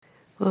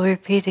We'll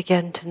repeat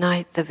again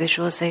tonight the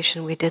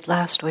visualization we did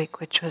last week,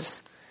 which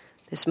was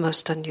this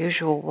most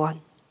unusual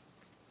one.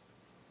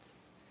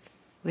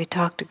 We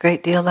talked a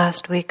great deal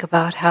last week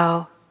about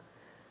how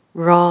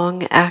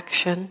wrong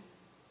action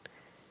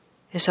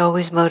is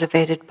always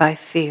motivated by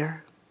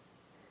fear.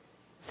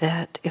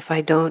 That if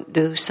I don't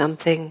do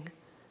something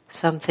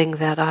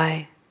that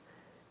I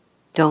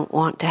don't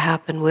want to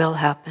happen will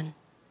happen.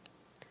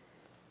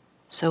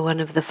 So one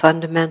of the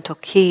fundamental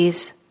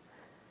keys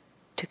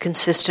to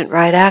consistent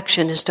right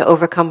action is to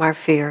overcome our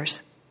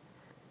fears.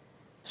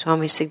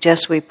 Swami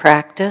suggests we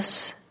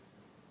practice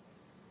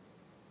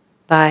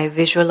by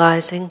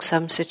visualizing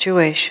some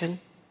situation,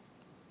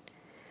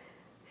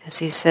 as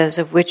he says,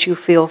 of which you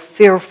feel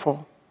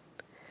fearful.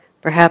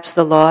 Perhaps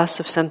the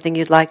loss of something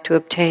you'd like to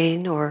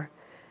obtain, or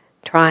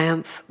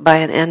triumph by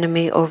an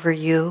enemy over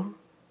you,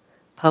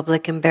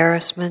 public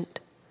embarrassment,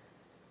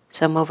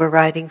 some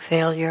overriding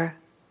failure,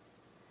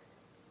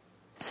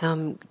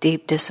 some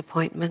deep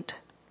disappointment.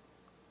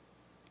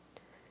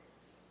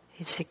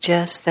 He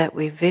suggests that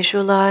we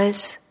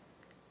visualize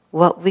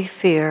what we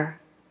fear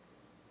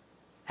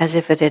as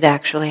if it had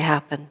actually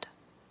happened.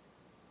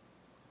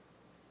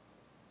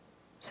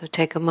 So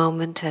take a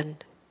moment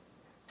and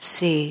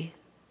see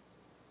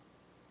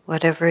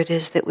whatever it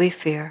is that we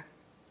fear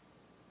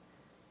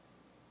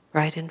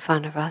right in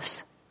front of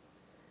us.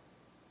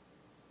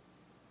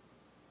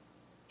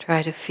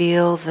 Try to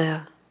feel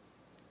the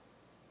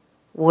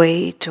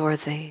weight or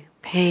the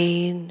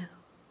pain,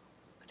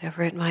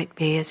 whatever it might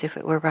be, as if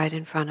it were right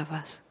in front of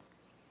us.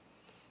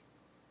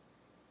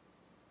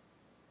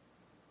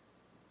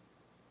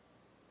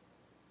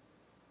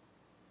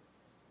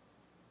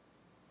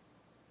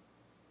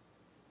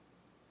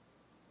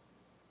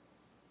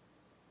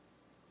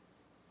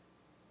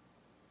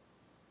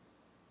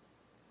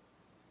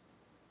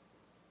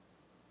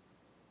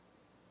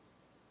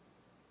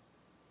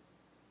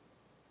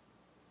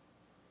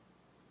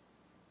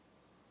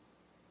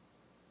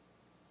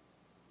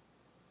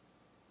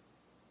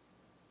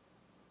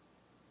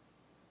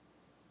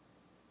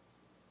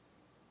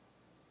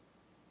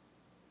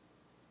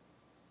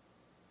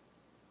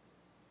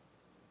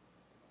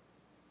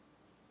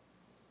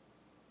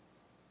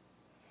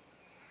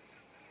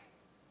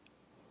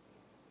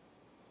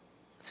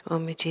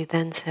 Swamiji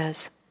then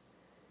says,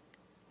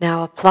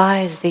 now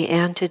applies the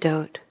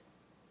antidote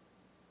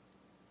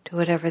to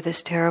whatever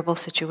this terrible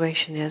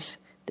situation is,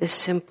 this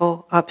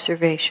simple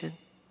observation.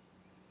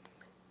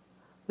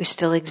 We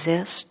still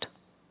exist.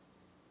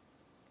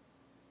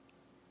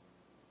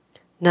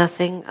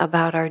 Nothing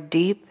about our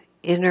deep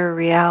inner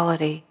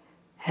reality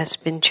has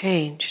been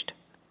changed,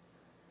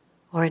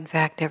 or in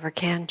fact ever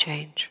can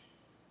change.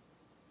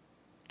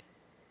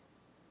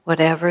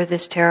 Whatever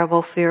this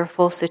terrible,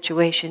 fearful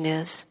situation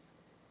is,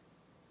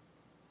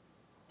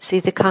 see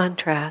the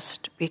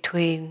contrast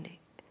between,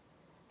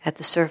 at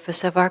the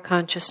surface of our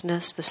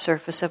consciousness, the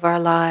surface of our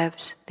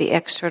lives, the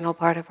external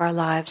part of our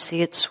lives,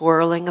 see it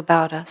swirling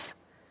about us.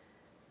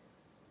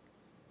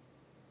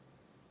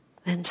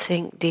 Then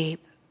sink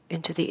deep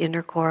into the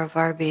inner core of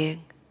our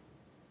being,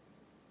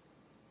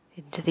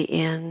 into the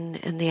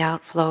in and the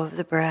outflow of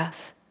the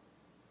breath,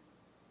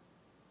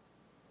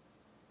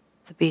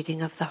 the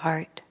beating of the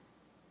heart,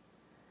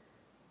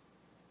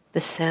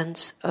 the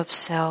sense of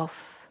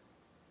self,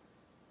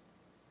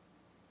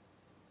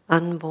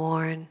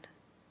 unborn,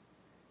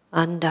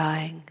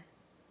 undying,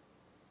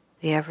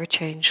 the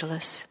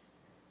ever-changeless.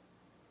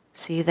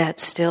 See that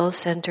still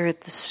center at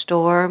the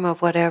storm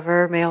of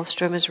whatever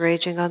maelstrom is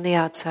raging on the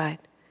outside.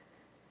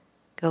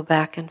 Go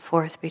back and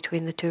forth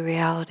between the two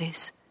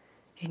realities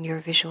in your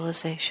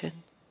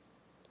visualization.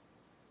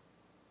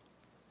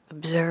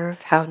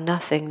 Observe how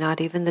nothing,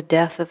 not even the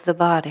death of the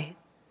body,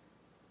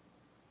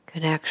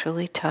 can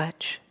actually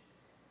touch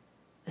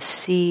the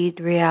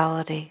seed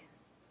reality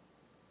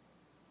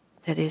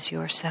that is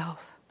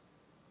yourself.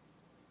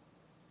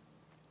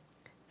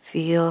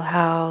 Feel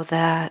how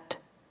that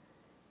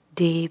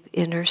deep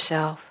inner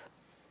self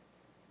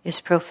is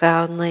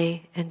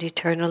profoundly and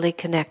eternally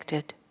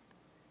connected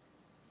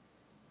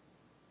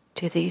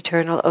to the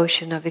eternal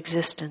ocean of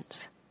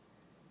existence.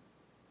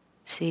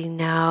 See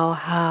now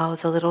how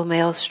the little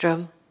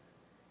maelstrom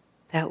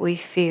that we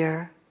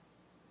fear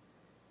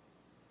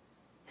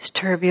is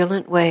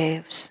turbulent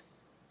waves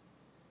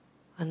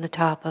on the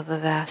top of a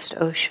vast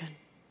ocean.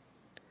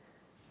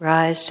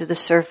 Rise to the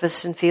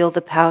surface and feel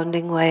the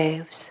pounding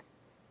waves.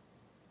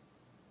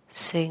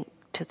 Sink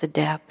to the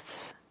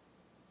depths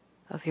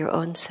of your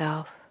own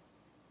self,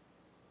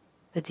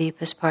 the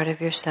deepest part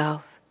of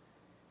yourself.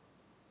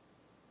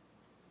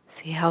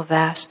 See how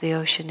vast the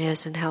ocean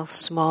is and how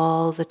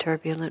small the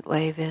turbulent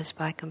wave is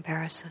by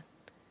comparison.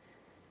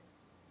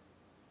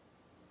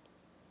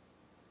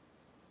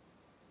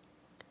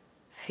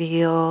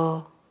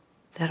 Feel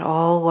that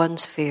all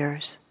one's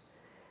fears,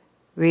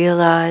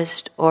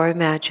 realized or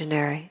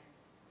imaginary,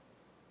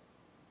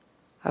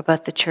 are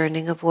but the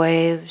churning of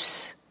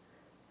waves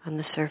on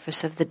the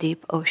surface of the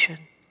deep ocean,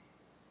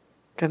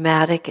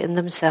 dramatic in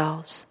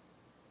themselves,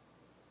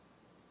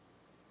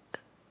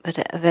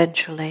 but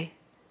eventually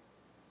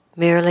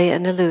merely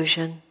an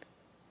illusion,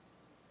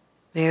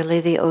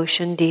 merely the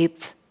ocean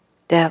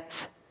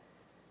depth,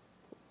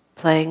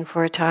 playing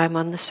for a time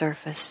on the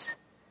surface,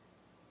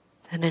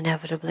 then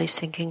inevitably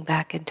sinking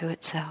back into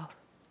itself.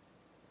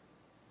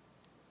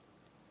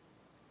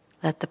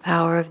 Let the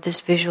power of this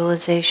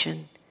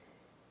visualization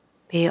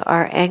be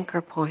our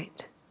anchor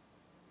point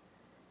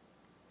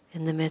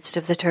in the midst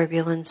of the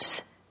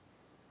turbulence,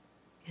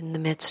 in the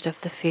midst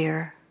of the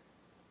fear.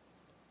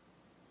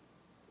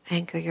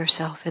 Anchor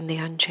yourself in the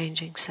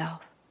unchanging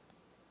self.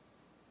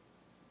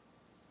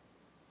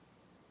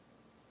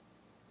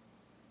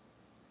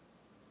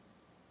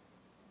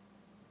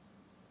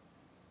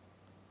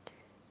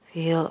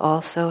 Feel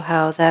also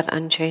how that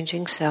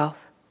unchanging self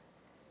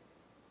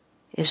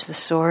is the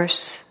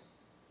source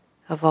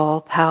of all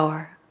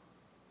power,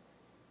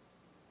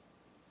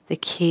 the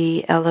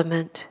key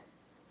element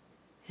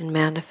in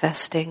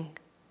manifesting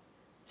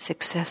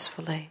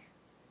successfully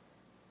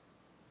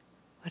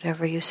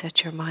whatever you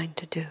set your mind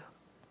to do.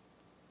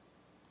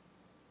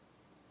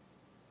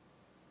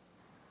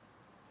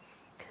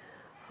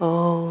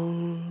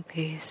 Om,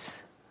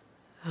 peace.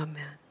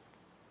 Amen.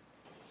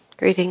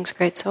 Greetings,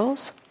 great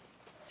souls.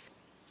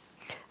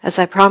 As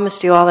I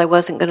promised you all, I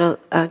wasn't going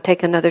to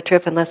take another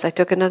trip unless I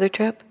took another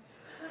trip.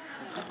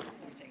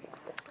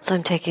 So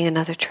I'm taking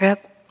another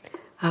trip.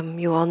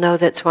 You all know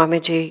that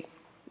Swamiji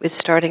is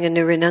starting a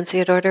new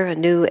renunciate order, a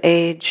new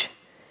age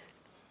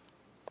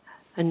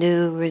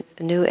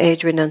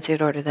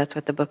renunciate order. That's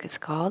what the book is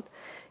called.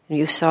 And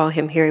you saw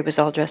him here. He was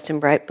all dressed in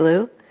bright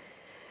blue.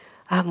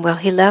 Well,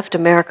 he left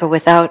America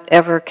without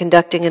ever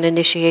conducting an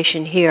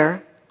initiation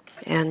here.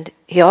 And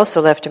he also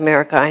left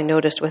America, I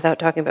noticed, without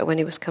talking about when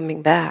he was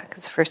coming back.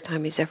 It's the first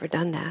time he's ever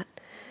done that.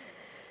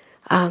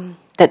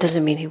 That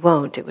doesn't mean he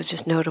won't. It was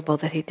just notable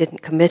that he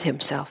didn't commit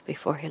himself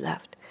before he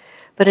left.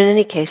 But in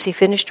any case, he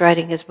finished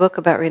writing his book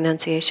about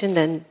renunciation,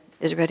 then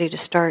is ready to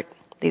start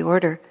the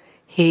order.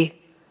 In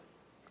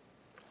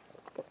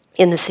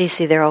the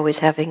CC, they're always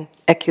having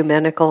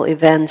ecumenical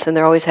events, and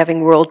they're always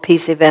having world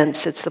peace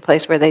events. It's the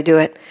place where they do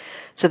it.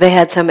 So they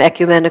had some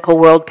ecumenical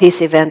world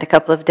peace event a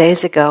couple of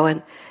days ago,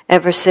 and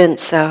ever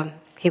since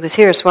he was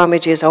here,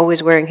 Swamiji is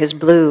always wearing his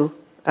blue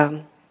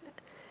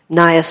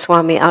Naya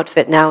Swami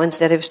outfit now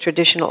instead of his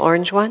traditional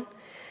orange one,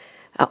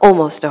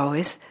 almost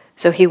always.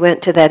 So he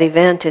went to that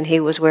event and he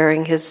was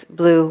wearing his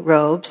blue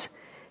robes,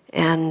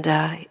 and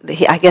I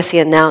guess he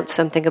announced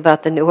something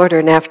about the new order,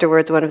 and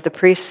afterwards one of the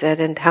priests said,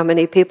 "And how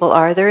many people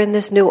are there in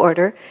this new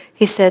order?"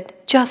 He said,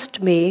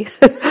 "Just me."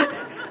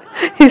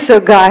 He's so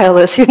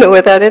guileless,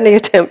 without any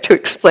attempt to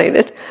explain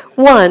it.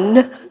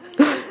 One.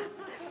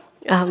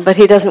 But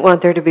he doesn't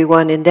want there to be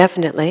one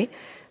indefinitely.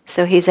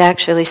 So he's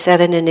actually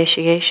set an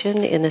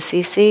initiation in a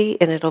CC,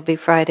 and it'll be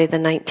Friday the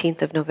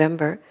 19th of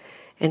November.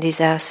 And he's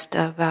asked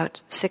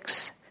about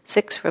six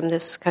from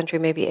this country,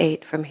 maybe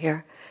 8 from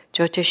here.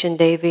 Jyotish and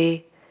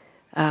Devi,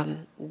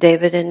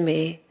 David and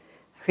me,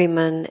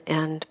 Hriman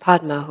and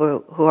Padma,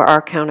 who are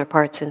our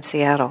counterparts in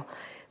Seattle.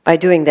 By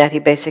doing that, he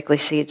basically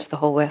seeds the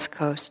whole West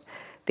Coast,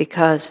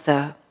 because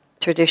the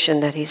tradition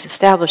that he's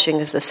establishing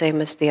is the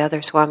same as the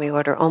other Swami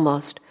order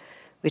almost,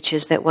 which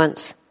is that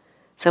once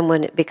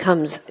someone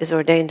is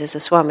ordained as a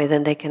Swami,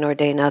 then they can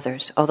ordain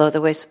others. Although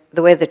the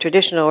way the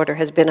traditional order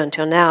has been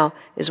until now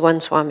is one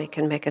Swami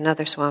can make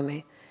another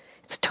Swami.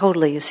 It's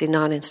totally,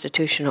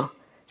 non-institutional.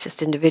 It's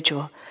just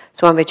individual.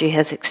 Swamiji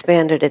has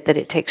expanded it that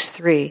it takes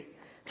 3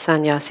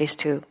 sannyasis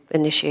to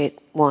initiate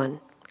one,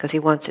 because he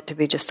wants it to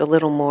be just a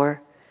little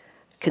more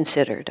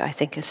considered, I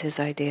think is his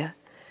idea.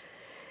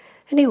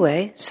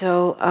 Anyway,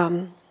 so,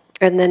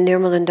 and then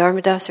Nirmal and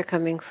Dharmadas are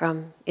coming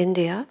from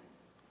India.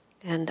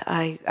 And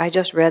I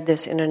just read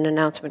this in an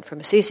announcement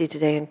from Assisi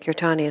today, and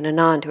Kirtani and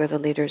Anand, who are the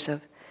leaders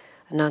of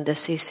Ananda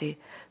Assisi.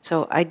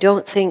 So I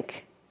don't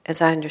think,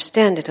 as I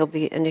understand it, he'll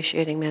be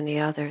initiating many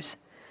others.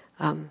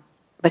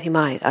 But he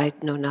might. I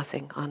know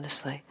nothing,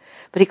 honestly.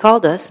 But he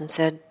called us and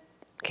said,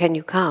 "Can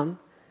you come?"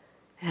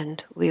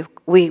 And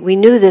we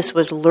knew this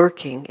was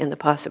lurking in the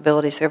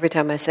possibility. So every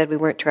time I said we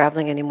weren't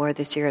traveling anymore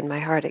this year in my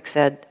heart,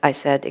 I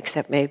said,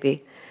 except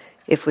maybe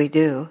if we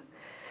do.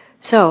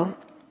 So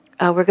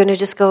we're going to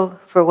just go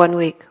for 1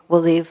 week.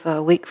 We'll leave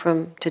a week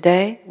from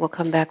today. We'll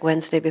come back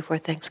Wednesday before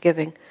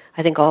Thanksgiving.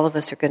 I think all of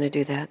us are going to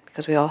do that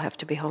because we all have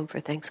to be home for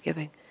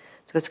Thanksgiving.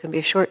 So it's going to be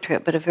a short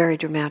trip, but a very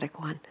dramatic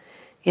one.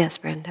 Yes,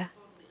 Brenda?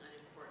 Totally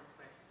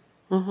unimportant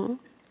question.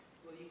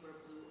 Will you wear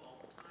blue all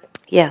the time?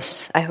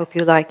 Yes, I hope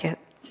you like it.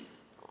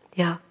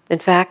 Yeah. In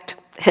fact,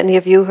 any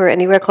of you who are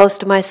anywhere close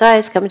to my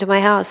size, come to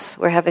my house.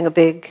 We're having a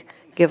big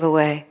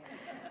giveaway.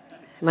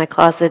 My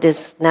closet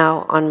is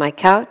now on my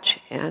couch,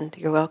 and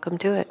you're welcome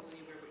to it.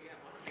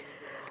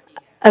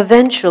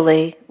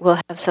 Eventually, we'll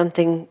have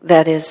something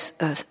that is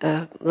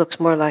looks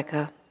more like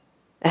a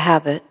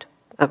habit,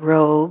 a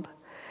robe.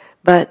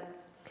 But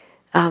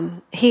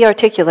he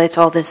articulates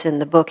all this in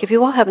the book. If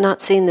you all have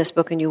not seen this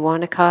book and you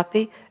want a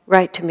copy,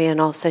 write to me and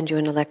I'll send you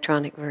an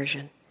electronic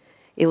version.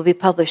 It will be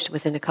published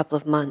within a couple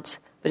of months.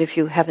 But if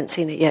you haven't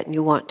seen it yet and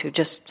you want to,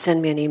 just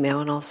send me an email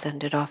and I'll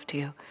send it off to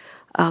you.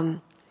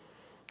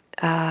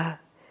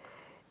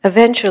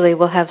 Eventually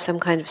we'll have some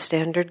kind of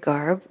standard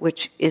garb,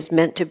 which is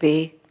meant to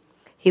be,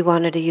 he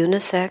wanted a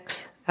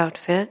unisex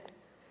outfit.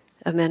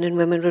 Men and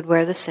women would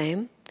wear the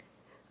same.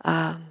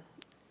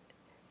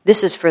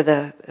 This is for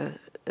the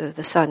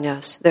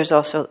sannyas. There's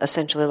also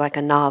essentially like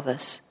a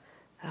novice,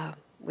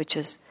 which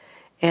is,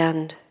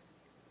 and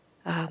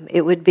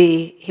it would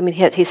be,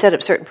 he set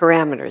up certain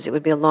parameters. It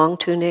would be a long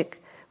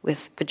tunic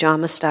with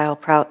pajama-style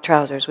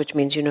trousers, which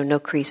means, no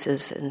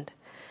creases and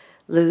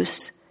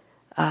loose.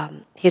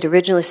 He had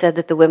originally said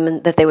that the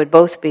women, that they would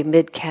both be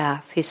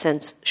mid-calf. He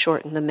since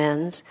shortened the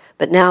men's,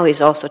 but now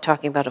he's also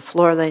talking about a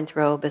floor-length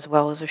robe as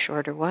well as a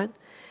shorter one.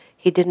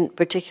 He didn't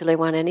particularly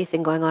want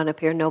anything going on up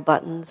here, no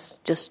buttons,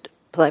 just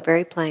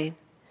very plain.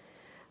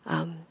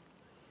 And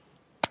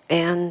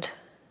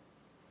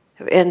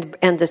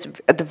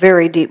the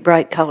very deep,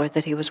 bright color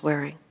that he was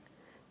wearing,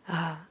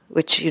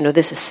 which,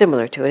 this is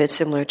similar to it. It's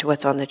similar to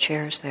what's on the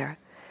chairs there.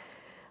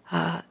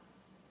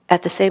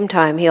 At the same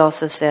time, he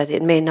also said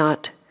it may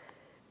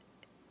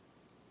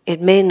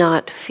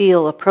not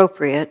feel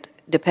appropriate,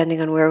 depending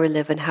on where we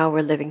live and how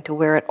we're living, to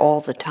wear it all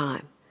the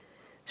time.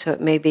 So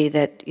it may be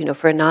that,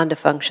 for Ananda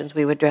functions,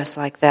 we would dress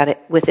like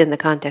that. Within the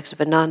context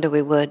of Ananda,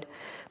 we would.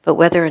 But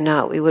whether or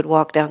not we would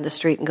walk down the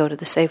street and go to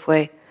the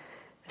Safeway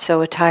so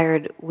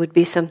attired would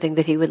be something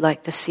that he would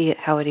like to see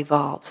how it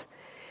evolves.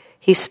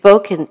 He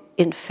spoke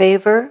in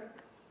favor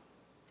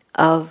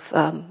of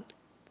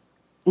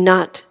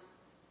not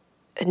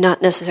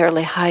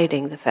necessarily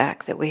hiding the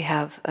fact that we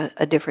have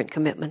a different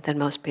commitment than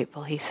most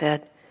people. He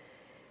said,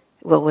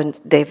 well, when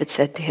David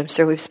said to him,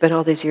 "Sir, we've spent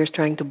all these years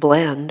trying to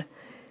blend,"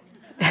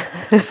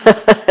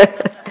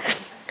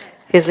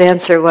 his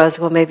answer was,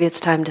 well, maybe it's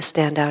time to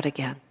stand out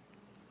again.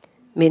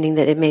 Meaning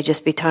that it may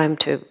just be time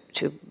to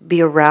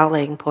be a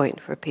rallying point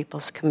for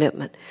people's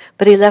commitment.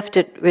 But he left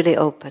it really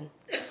open.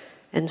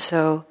 And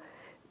so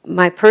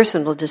my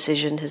personal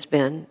decision has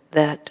been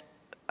that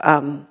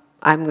I'm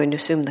going to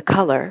assume the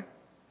color,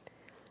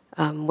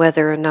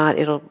 whether or not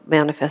it'll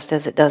manifest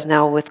as it does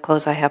now with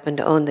clothes I happen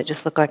to own that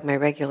just look like my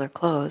regular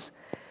clothes,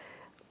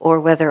 or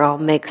whether I'll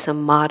make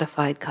some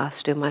modified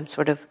costume. I'm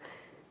sort of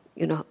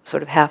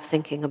half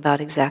thinking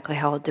about exactly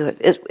how I'll do it.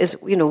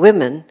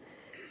 Women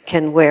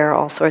can wear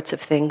all sorts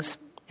of things,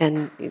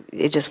 and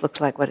it just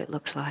looks like what it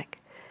looks like.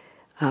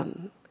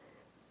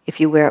 If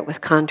you wear it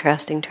with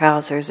contrasting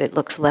trousers, it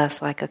looks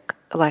less like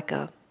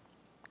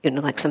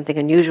something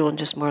unusual and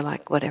just more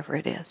like whatever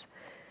it is.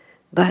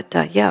 But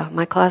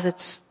my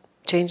closet's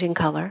changing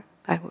color.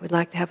 I would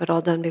like to have it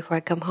all done before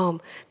I come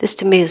home. This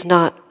to me is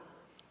not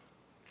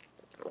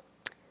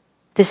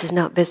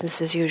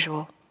business as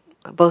usual,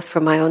 both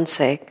for my own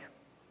sake.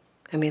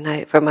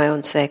 For my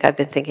own sake, I've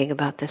been thinking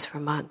about this for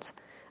months.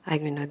 I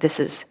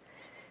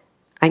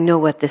know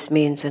what this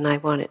means, and I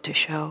want it to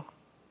show,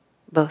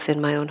 both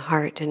in my own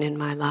heart and in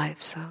my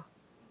life. So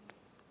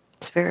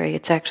it's really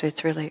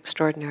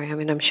extraordinary.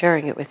 I'm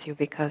sharing it with you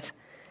because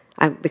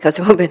there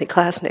won't be any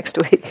class next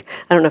week.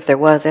 I don't know if there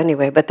was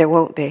anyway, but there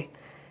won't be.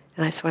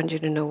 And I just wanted you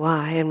to know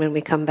why. And when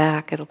we come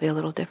back, it'll be a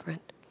little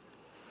different.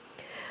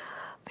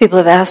 People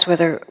have asked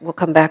whether we'll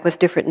come back with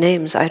different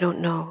names. I don't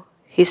know.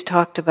 He's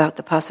talked about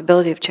the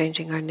possibility of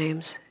changing our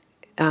names.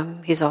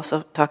 He's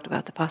also talked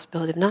about the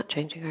possibility of not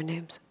changing our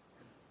names.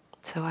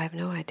 So I have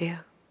no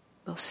idea.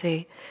 We'll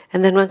see.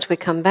 And then once we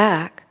come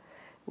back,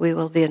 we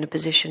will be in a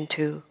position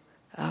to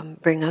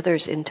bring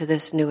others into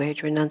this New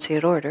Age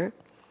renunciate order.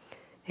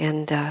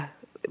 And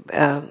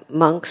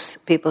monks,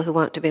 people who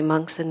want to be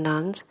monks and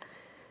nuns,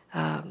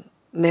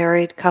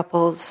 married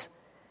couples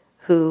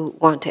who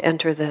want to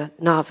enter the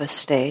novice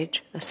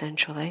stage,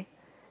 essentially,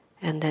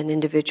 and then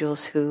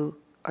individuals who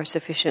are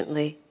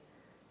sufficiently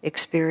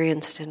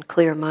experienced and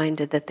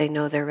clear-minded that they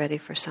know they're ready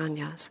for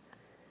sannyas.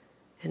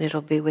 And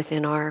it'll be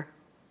within our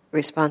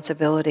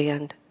responsibility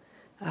and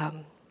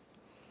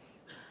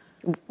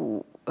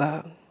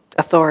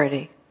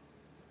authority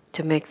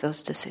to make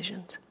those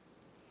decisions.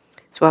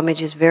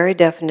 Swamiji is very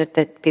definite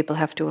that people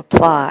have to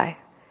apply.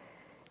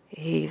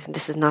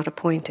 This is not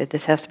appointed.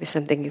 This has to be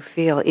something you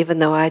feel. Even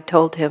though I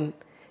told him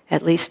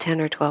at least 10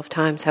 or 12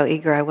 times how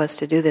eager I was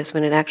to do this,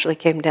 when it actually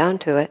came down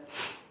to it,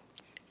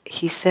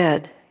 he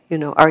said,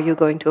 "Are you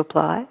going to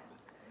apply?"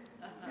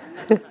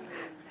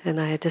 And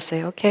I had to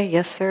say, "Okay,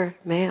 yes, sir,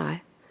 may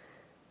I?"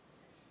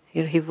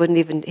 He wouldn't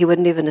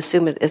even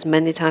assume it as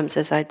many times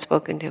as I'd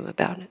spoken to him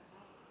about it.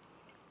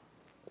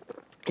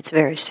 It's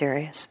very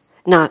serious.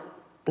 Not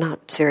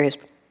serious,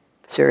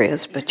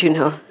 but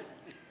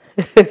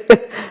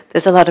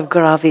there's a lot of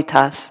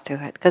gravitas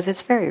to it because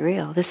it's very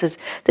real. This is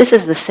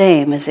the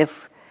same as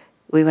if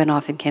we went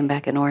off and came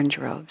back in orange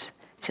robes.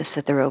 It's just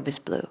that the robe is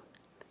blue,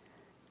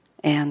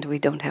 and we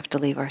don't have to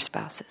leave our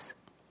spouses.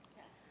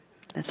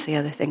 That's the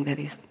other thing that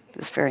is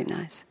very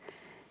nice.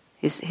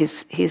 He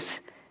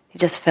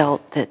just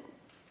felt that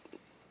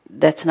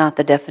that's not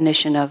the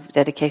definition of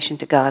dedication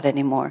to God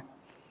anymore,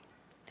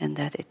 and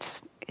that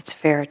it's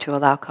fair to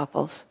allow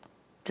couples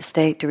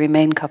to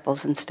remain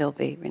couples and still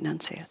be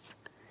renunciates.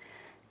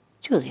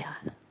 Julia.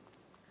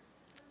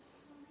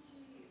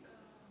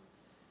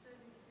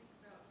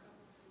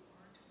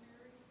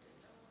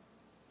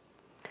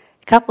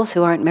 couples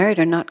who aren't married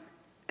are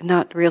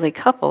not really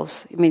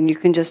couples. I mean, you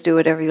can just do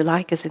whatever you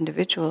like as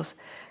individuals.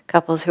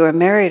 Couples who are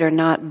married are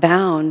not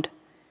bound.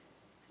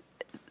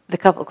 The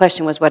couple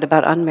question was, what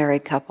about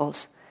unmarried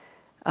couples?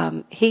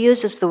 He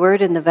uses the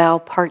word in the vow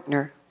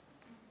partner.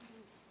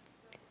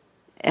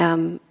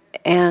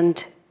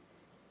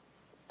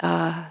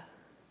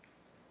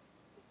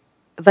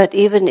 But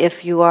even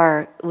if you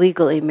are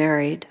legally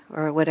married,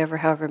 or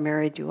however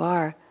married you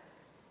are,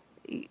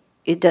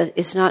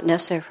 it's not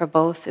necessary for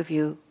both of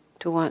you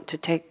to want to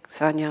take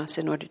sannyas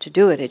in order to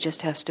do it. It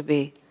just has to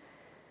be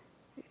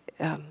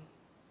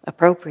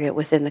appropriate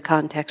within the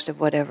context of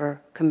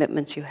whatever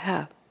commitments you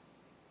have.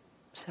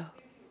 So.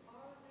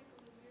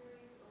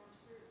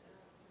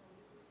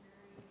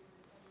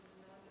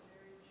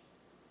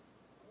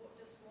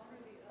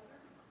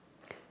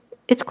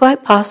 It's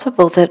quite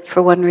possible that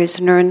for one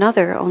reason or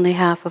another, only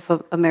half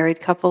of a married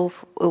couple,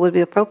 it would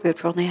be appropriate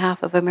for only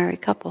half of a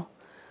married couple.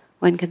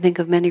 One can think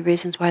of many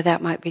reasons why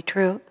that might be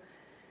true,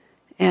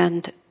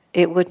 and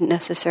it wouldn't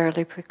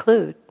necessarily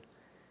preclude.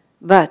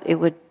 But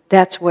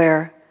that's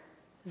where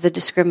the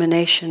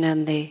discrimination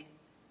and the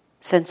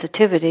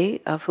sensitivity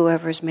of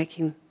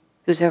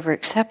who's ever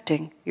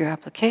accepting your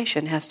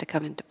application has to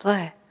come into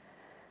play.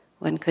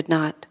 One could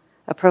not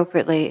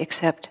appropriately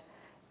accept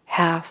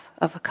half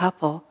of a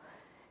couple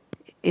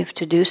if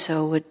to do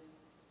so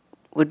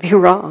would be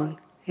wrong,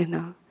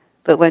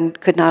 But one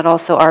could not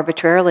also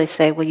arbitrarily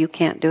say, well, you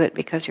can't do it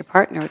because your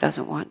partner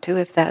doesn't want to,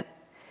 if that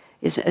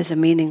is a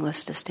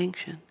meaningless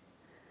distinction.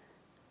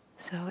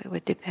 So it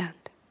would depend.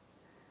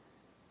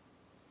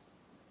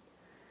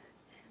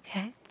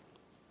 Okay?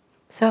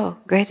 So,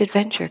 great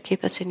adventure.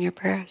 Keep us in your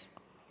prayers.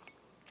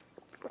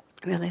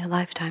 Really a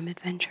lifetime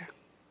adventure.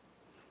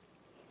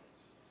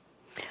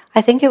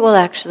 I think it will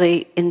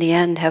actually, in the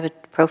end, have a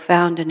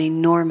profound and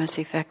enormous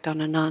effect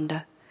on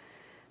Ananda.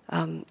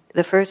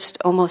 The first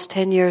almost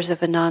 10 years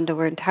of Ananda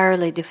were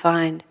entirely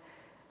defined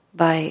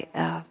by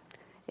an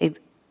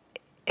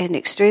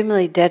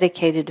extremely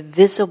dedicated,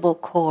 visible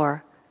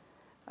core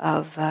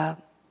of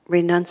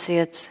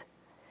renunciates.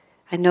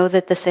 I know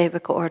that the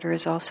Sevaka order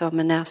is also a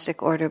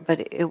monastic order,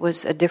 but it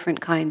was a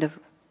different kind of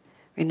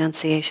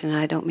renunciation.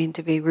 I don't mean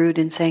to be rude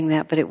in saying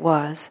that, but it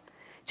was.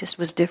 It just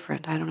was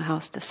different. I don't know how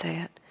else to say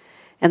it.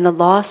 And the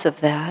loss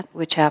of that,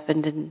 which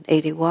happened in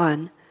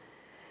 81,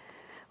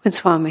 when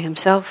Swami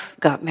himself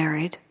got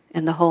married,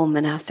 and the whole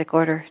monastic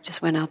order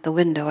just went out the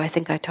window. I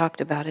think I talked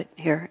about it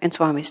here, and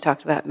Swami's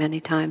talked about it many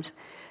times.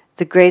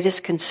 The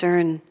greatest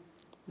concern,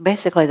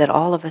 basically, that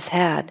all of us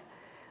had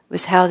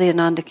was how the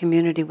Ananda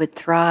community would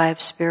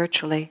thrive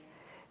spiritually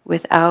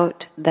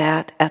without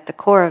that, at the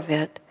core of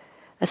it,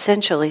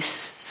 essentially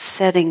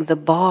setting the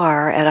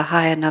bar at a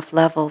high enough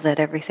level that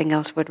everything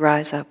else would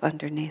rise up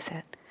underneath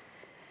it.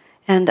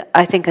 And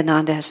I think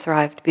Ananda has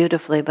thrived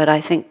beautifully, but I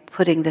think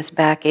putting this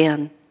back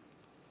in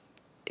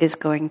is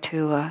going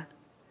to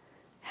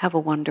have a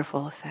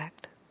wonderful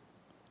effect.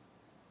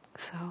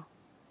 So,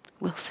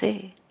 we'll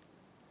see.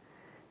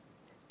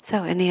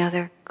 So, any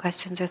other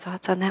questions or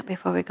thoughts on that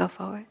before we go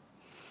forward?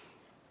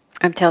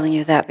 I'm telling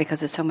you that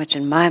because it's so much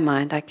in my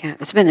mind,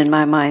 it's been in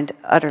my mind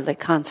utterly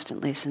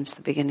constantly since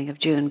the beginning of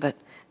June, but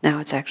now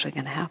it's actually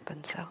going to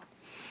happen, so.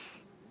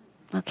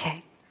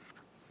 Okay.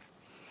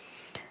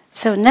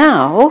 So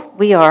now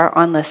we are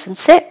on lesson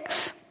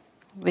 6,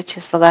 which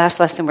is the last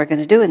lesson we're going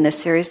to do in this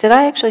series. Did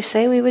I actually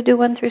say we would do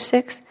 1 through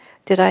 6?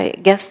 Did I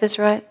guess this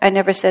right? I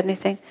never said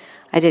anything?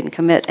 I didn't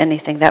commit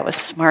anything. That was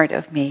smart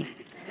of me.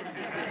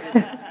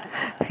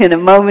 In a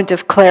moment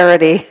of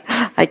clarity,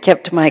 I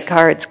kept my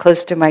cards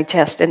close to my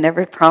chest and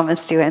never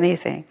promised you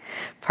anything.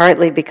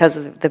 Partly because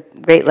of the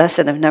great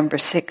lesson of number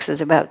 6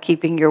 is about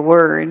keeping your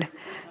word,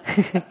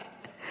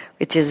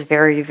 which is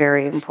very,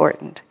 very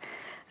important.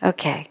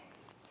 Okay.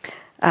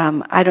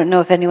 I don't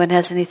know if anyone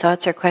has any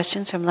thoughts or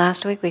questions from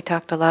last week. We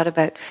talked a lot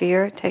about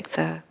fear. Take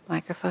the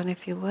microphone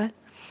if you would.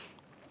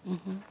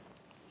 Mm-hmm.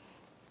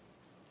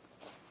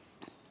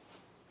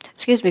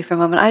 Excuse me for a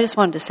moment. I just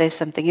wanted to say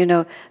something.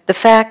 The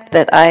fact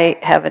that I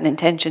have an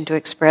intention to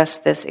express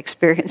this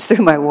experience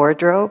through my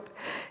wardrobe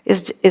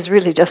is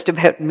really just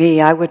about me.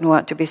 I wouldn't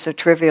want to be so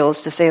trivial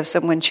as to say if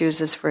someone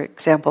chooses, for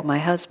example, my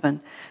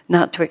husband,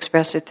 not to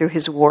express it through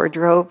his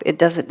wardrobe, it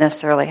doesn't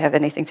necessarily have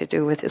anything to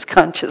do with his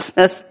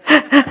consciousness.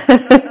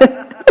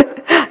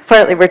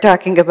 Partly we're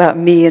talking about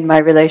me and my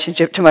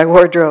relationship to my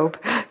wardrobe.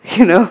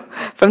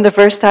 From the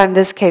first time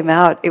this came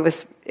out, it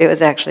was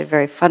actually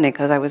very funny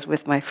because I was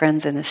with my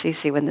friends in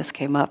Assisi when this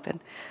came up, and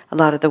a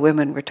lot of the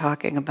women were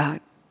talking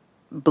about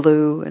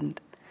blue, and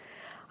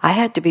I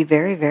had to be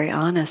very, very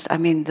honest. I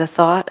mean, the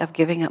thought of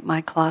giving up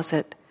my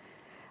closet,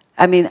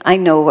 I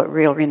know what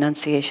real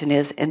renunciation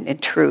is, and in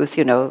truth,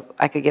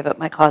 I could give up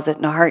my closet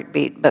in a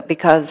heartbeat, but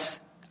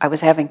because I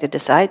was having to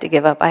decide to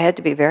give up, I had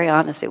to be very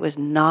honest. It was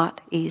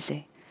not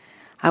easy.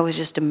 I was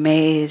just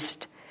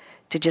amazed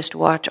to just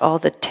watch all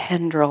the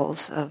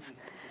tendrils of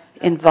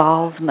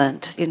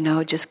involvement,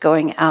 just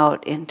going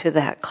out into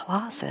that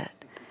closet.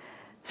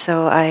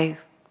 So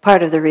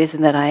part of the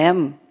reason that I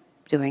am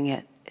doing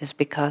it is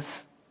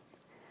because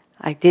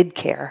I did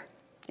care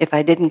If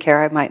I didn't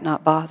care, I might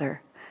not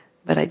bother.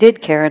 But I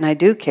did care, and I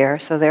do care,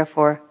 so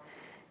therefore,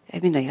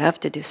 you have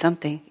to do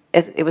something.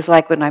 It was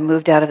like when I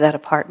moved out of that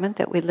apartment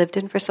that we lived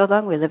in for so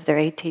long. We lived there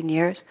 18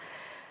 years.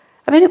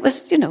 It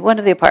was, one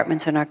of the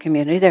apartments in our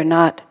community. They're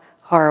not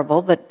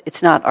horrible, but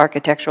it's not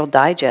Architectural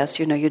Digest.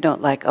 You don't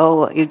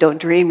you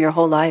don't dream your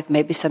whole life,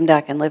 maybe someday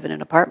I can live in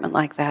an apartment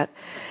like that.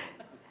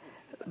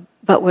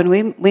 But when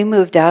we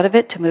moved out of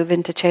it to move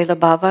into Chela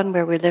Bhavan,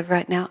 where we live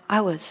right now,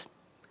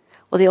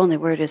 the only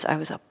word is I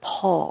was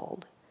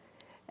appalled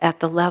at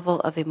the level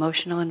of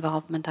emotional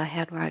involvement I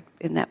had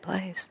in that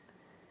place.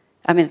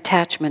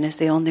 Attachment is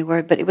the only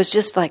word, but it was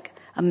just like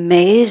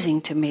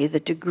amazing to me the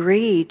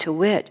degree to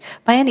which,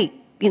 by any,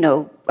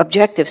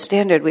 objective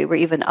standard, we were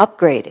even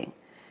upgrading.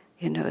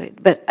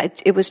 But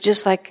it was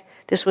just like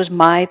this was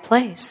my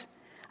place.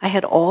 I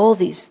had all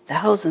these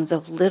thousands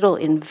of little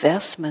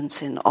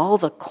investments in all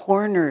the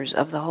corners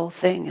of the whole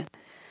thing. And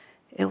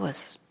it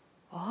was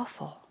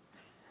awful.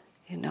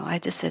 I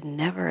just said,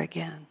 never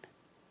again.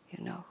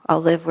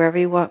 I'll live wherever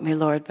you want me,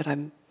 Lord, but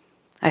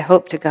I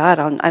hope to God,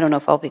 I don't know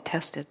if I'll be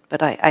tested,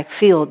 but I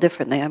feel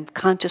differently. I'm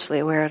consciously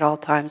aware at all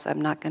times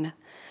I'm not going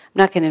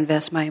to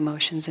invest my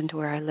emotions into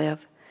where I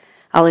live.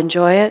 I'll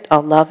enjoy it,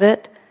 I'll love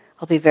it,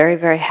 I'll be very,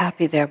 very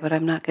happy there, but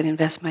I'm not going to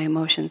invest my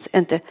emotions.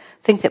 And to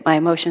think that my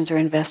emotions are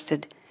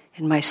invested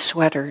in my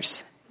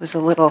sweaters was a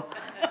little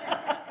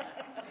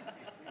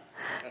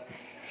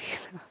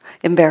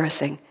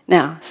embarrassing.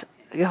 Now,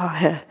 go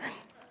ahead.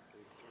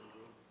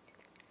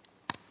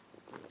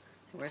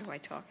 Where do I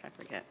talk? I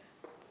forget.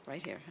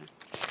 Right here.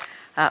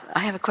 Huh? I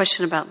have a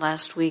question about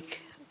last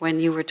week when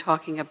you were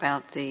talking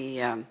about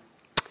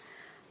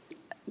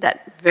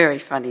that very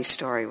funny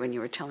story when you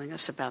were telling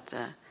us about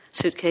the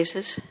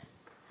suitcases.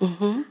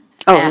 Mm-hmm.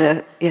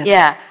 Yes.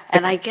 Yeah,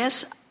 and I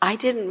guess I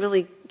didn't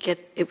really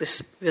get, it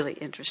was really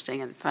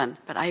interesting and fun,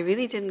 but I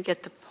really didn't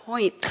get the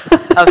point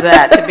of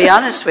that, to be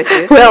honest with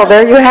you. Well,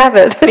 there you have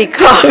it.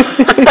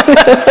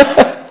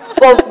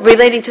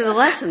 Relating to the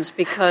lessons,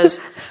 because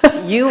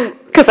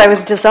I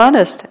was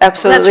dishonest,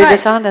 absolutely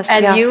dishonest.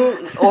 And yeah.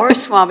 you or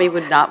Swami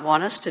would not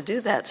want us to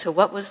do that. So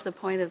what was the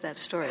point of that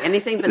story?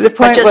 Anything but just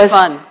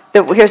fun?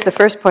 Here's the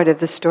first point of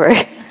the story.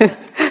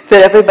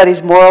 That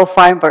everybody's moral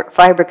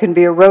fiber can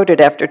be eroded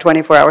after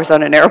 24 hours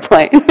on an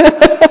airplane.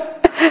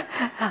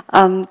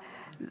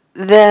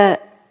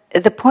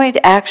 The point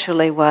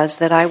actually was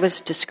that I was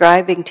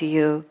describing to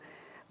you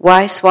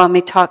why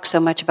Swami talks so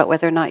much about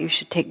whether or not you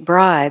should take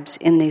bribes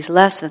in these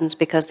lessons,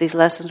 because these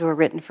lessons were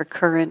written for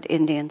current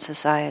Indian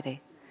society.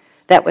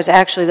 That was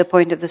actually the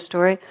point of the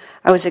story.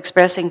 I was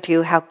expressing to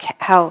you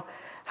how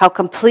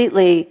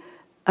completely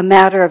a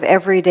matter of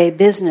everyday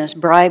business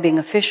bribing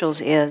officials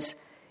is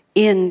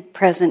in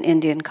present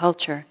Indian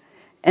culture.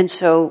 And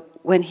so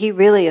when he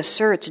really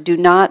asserts, do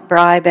not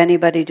bribe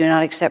anybody, do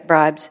not accept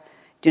bribes,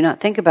 do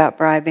not think about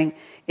bribing,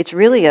 it's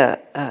really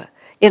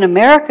in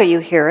America you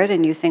hear it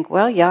and you think,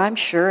 well, yeah, I'm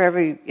sure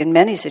in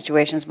many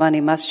situations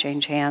money must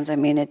change hands.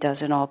 It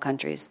does in all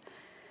countries.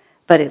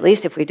 But at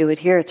least if we do it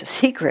here, it's a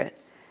secret.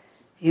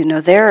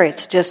 There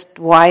it's just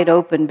wide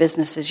open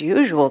business as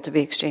usual to be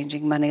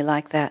exchanging money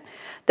like that.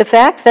 The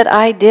fact that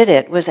I did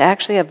it was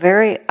actually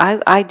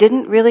I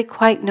didn't really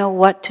quite know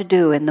what to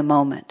do in the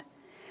moment.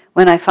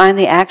 When I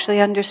finally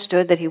actually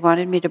understood that he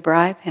wanted me to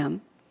bribe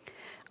him,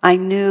 I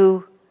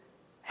knew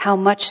how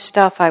much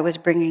stuff I was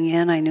bringing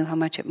in. I knew how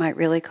much it might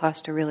really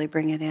cost to really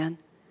bring it in.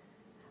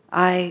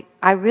 I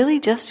really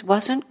just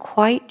wasn't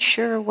quite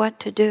sure what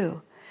to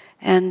do.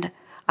 And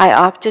I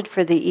opted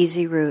for the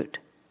easy route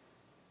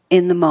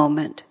in the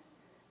moment,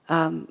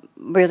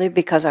 really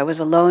because I was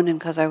alone and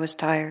because I was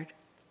tired.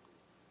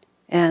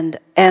 And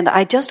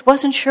I just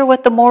wasn't sure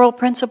what the moral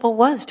principle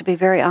was, to be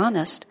very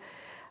honest.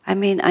 I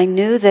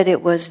knew that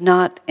it was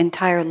not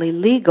entirely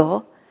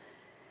legal,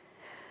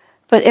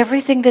 but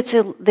everything that's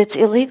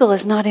illegal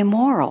is not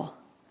immoral.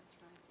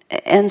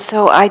 And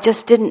so I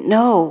just didn't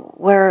know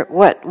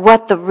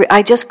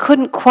I just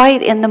couldn't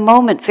quite in the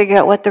moment figure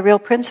out what the real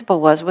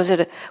principle was. Was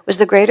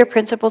the greater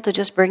principle to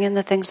just bring in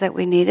the things that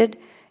we needed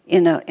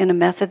in a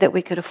method that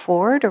we could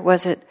afford, or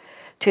was it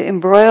to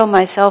embroil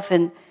myself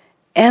in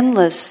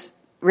endless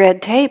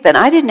red tape? And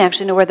I didn't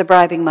actually know where the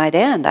bribing might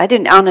end. I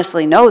didn't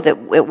honestly know that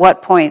at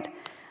what point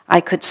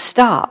I could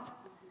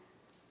stop,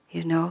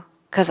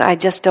 because I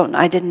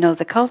didn't know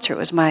the culture. It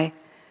was my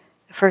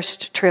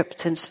first trip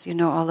since,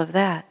 all of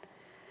that.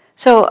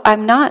 So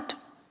I'm not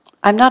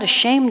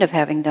ashamed of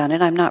having done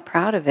it. I'm not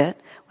proud of it.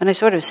 When I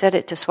sort of said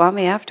it to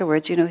Swami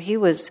afterwards, he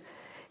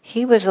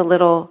was a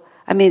little,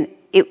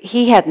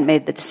 he hadn't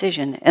made the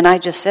decision. And I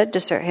just said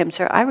to him,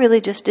 sir, I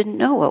really just didn't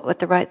know what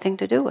the right thing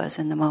to do was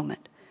in the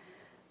moment.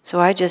 So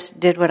I just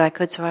did what I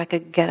could so I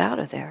could get out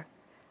of there.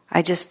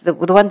 The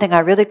one thing I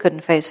really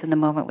couldn't face in the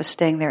moment was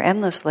staying there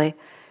endlessly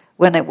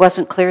when it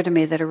wasn't clear to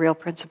me that a real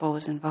principle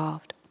was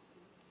involved.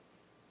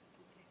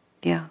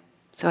 Yeah,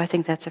 so I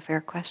think that's a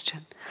fair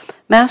question.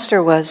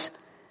 Master was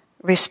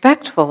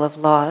respectful of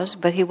laws,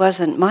 but he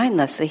wasn't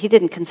mindless. He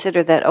didn't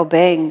consider that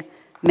obeying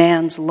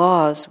man's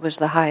laws was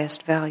the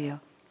highest value.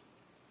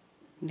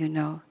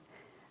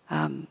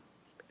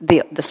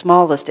 the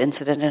smallest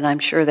incident, and I'm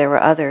sure there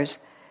were others,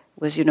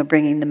 was,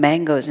 bringing the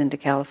mangoes into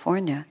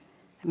California.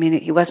 I mean,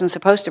 he wasn't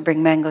supposed to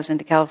bring mangoes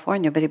into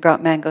California, but he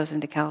brought mangoes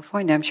into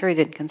California. I'm sure he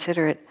didn't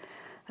consider it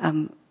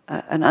an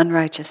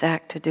unrighteous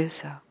act to do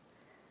so.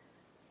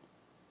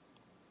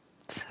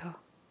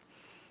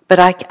 But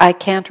I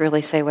can't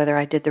really say whether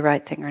I did the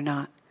right thing or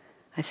not.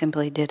 I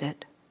simply did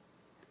it.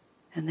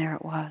 And there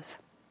it was.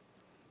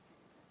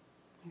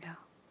 Yeah.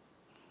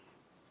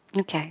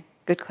 Okay,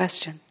 good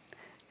question.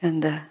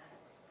 And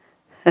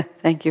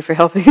thank you for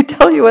helping me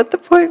tell you what the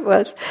point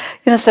was.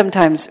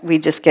 Sometimes we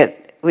just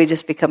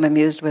become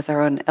amused with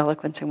our own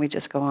eloquence and we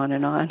just go on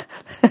and on.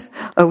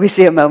 Or we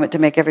see a moment to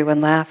make everyone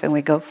laugh and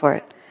we go for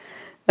it.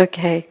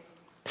 Okay,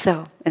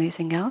 so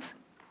anything else?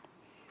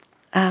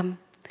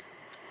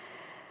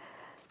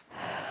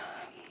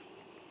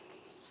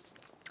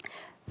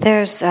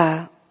 There's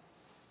a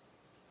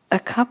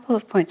couple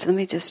of points. Let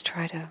me just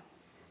try to...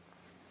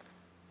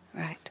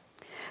 Right.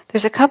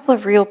 There's a couple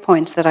of real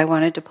points that I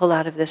wanted to pull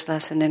out of this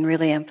lesson and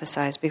really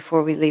emphasize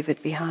before we leave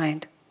it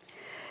behind.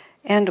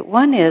 And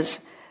one is,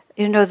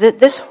 that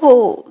this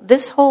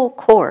whole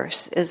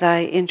course, as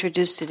I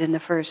introduced it in the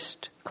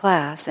first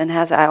class, and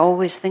as I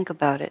always think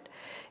about it,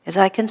 is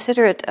I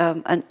consider it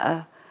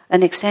an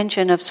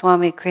extension of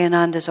Swami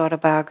Kriyananda's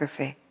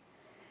autobiography.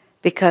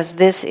 Because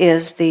this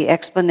is the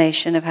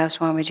explanation of how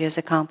Swamiji has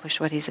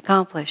accomplished what he's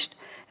accomplished.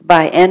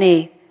 By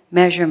any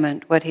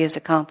measurement, what he has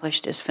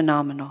accomplished is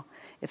phenomenal.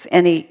 If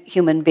any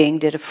human being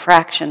did a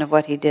fraction of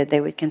what he did,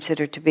 they would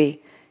consider to be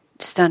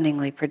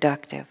stunningly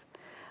productive.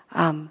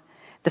 The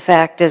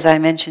fact, as I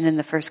mentioned in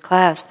the first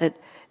class, that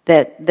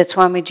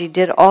Swamiji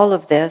did all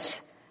of this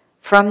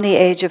from the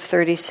age of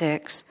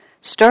 36,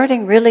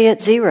 starting really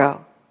at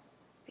zero.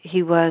 He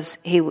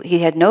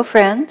had no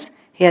friends,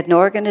 he had no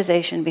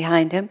organization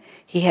behind him.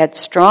 He had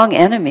strong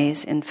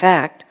enemies, in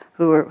fact,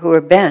 who were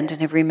bent and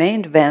have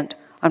remained bent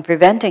on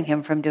preventing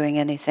him from doing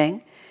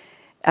anything.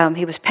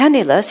 He was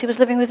penniless. He was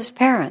living with his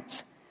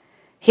parents.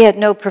 He had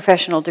no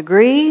professional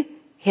degree.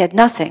 He had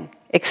nothing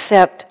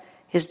except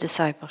his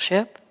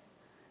discipleship,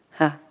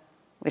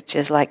 which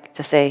is like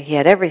to say he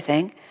had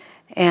everything,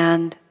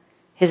 and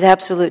his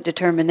absolute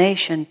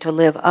determination to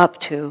live up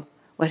to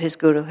what his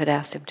guru had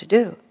asked him to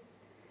do.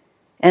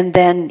 And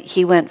then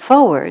he went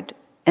forward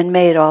and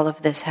made all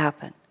of this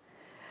happen.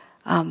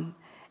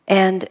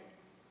 And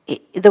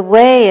the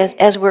way,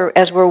 as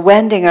we're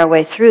wending our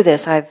way through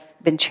this, I've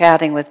been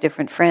chatting with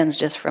different friends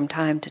just from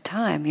time to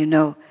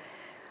time.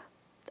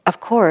 Of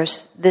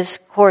course, this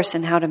course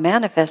in how to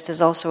manifest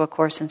is also a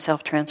course in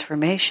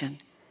self-transformation.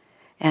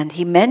 And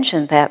he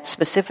mentioned that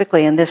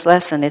specifically in this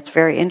lesson. It's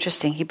very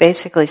interesting. He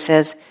basically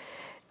says,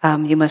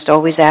 you must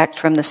always act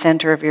from the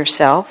center of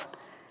yourself,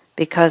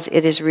 because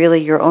it is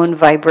really your own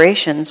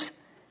vibrations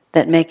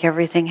that make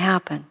everything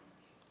happen.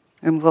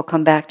 And we'll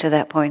come back to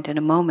that point in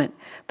a moment.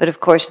 But of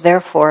course,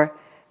 therefore,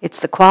 it's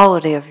the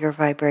quality of your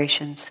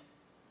vibrations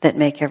that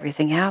make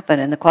everything happen.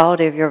 And the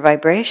quality of your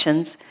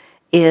vibrations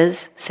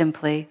is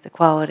simply the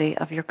quality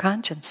of your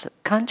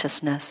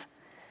consciousness.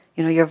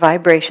 Your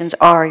vibrations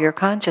are your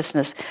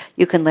consciousness.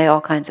 You can lay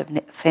all kinds of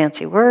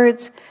fancy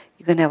words.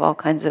 You can have all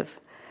kinds of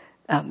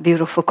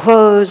beautiful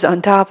clothes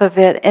on top of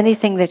it,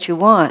 anything that you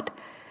want.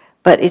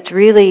 But it's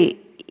really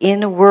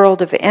in a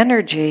world of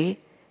energy.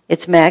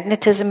 It's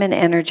magnetism and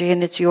energy,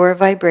 and it's your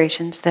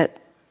vibrations that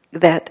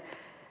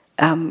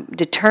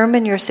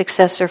determine your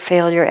success or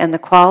failure and the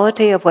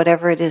quality of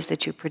whatever it is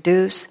that you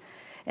produce.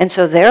 And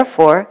so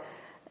therefore,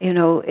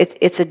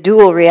 it's a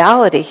dual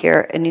reality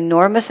here. An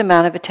enormous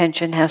amount of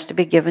attention has to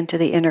be given to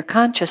the inner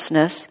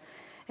consciousness.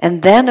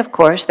 And then, of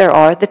course, there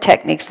are the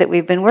techniques that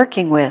we've been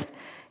working with.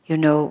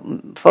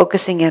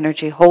 Focusing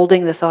energy,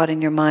 holding the thought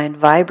in your mind,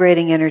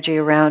 vibrating energy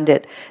around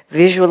it,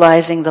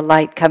 visualizing the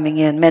light coming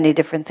in, many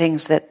different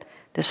things that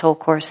this whole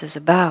course is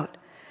about.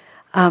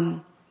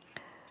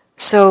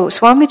 So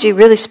Swamiji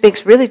really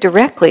speaks really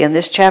directly in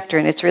this chapter,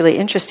 and it's really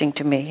interesting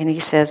to me. And he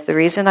says, the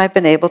reason I've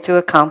been able to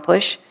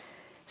accomplish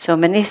so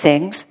many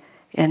things,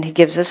 and he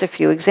gives us a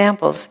few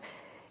examples.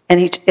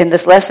 And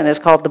this lesson is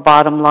called The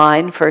Bottom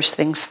Line, First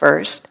Things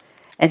First.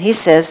 And he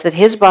says that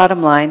his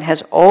bottom line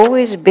has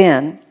always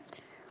been,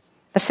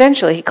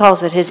 essentially he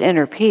calls it his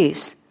inner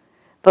peace.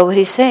 But what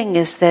he's saying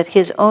is that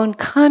his own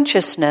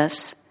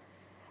consciousness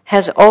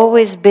has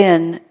always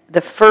been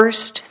the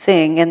first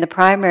thing and the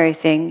primary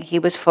thing he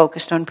was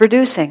focused on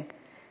producing.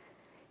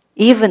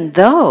 Even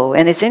though,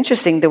 and it's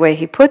interesting the way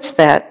he puts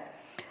that,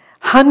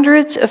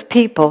 hundreds of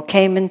people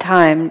came in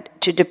time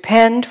to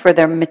depend for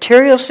their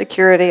material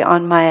security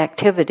on my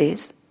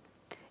activities.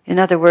 In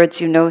other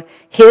words,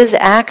 his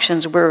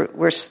actions were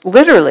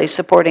literally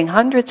supporting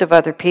hundreds of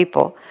other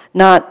people,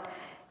 not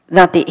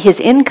his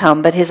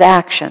income, but his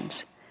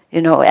actions.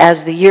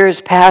 As the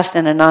years passed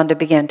and Ananda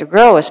began to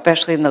grow,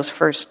 especially in those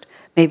first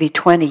maybe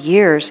 20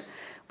 years,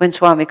 when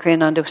Swami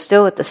Kriyananda was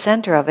still at the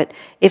center of it,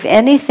 if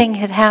anything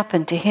had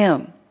happened to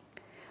him,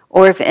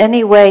 or if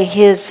any way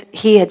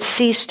he had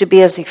ceased to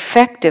be as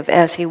effective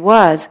as he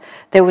was,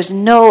 there was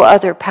no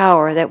other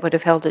power that would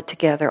have held it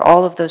together.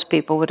 All of those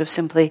people would have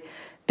simply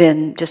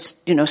been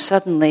just,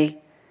 suddenly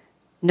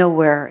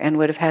nowhere and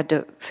would have had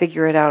to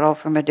figure it out all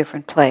from a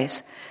different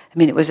place. I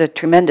mean, it was a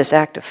tremendous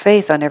act of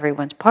faith on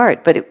everyone's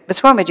part, but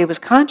Swamiji was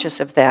conscious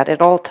of that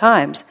at all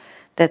times,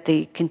 that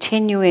the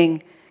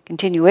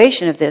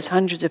continuation of this,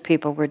 hundreds of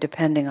people were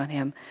depending on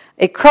him.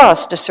 It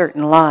crossed a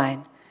certain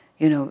line,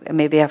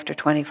 maybe after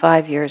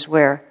 25 years,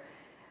 where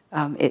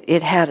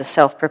it had a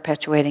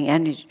self-perpetuating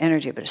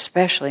energy, but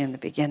especially in the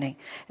beginning,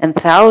 and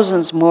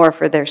thousands more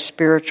for their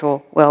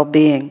spiritual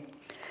well-being.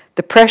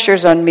 The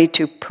pressures on me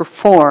to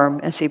perform,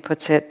 as he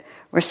puts it,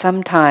 were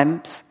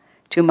sometimes,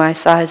 to my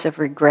size of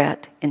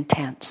regret,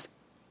 intense.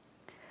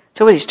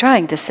 So what he's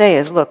trying to say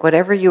is, look,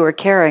 whatever you were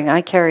carrying,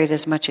 I carried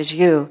as much as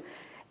you.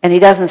 And he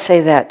doesn't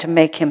say that to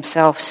make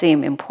himself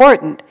seem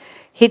important.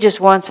 He just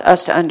wants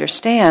us to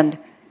understand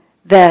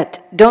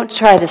that don't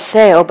try to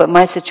say, oh, but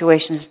my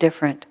situation is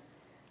different.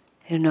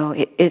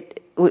 We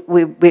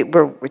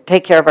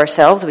take care of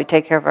ourselves, we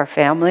take care of our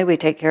family, we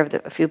take care of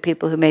a few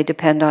people who may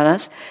depend on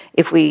us.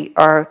 If we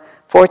are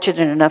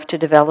fortunate enough to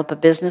develop a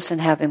business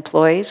and have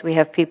employees, we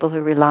have people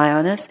who rely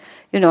on us.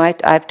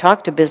 I've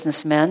talked to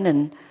businessmen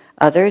and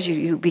others.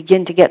 You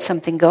begin to get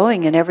something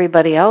going and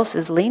everybody else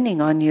is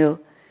leaning on you.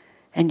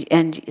 And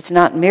it's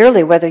not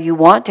merely whether you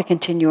want to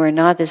continue or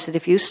not, it's that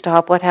if you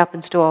stop, what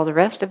happens to all the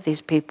rest of these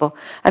people?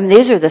 I mean,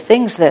 these are the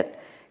things that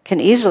can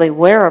easily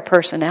wear a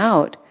person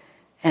out.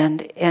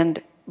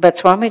 But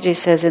Swamiji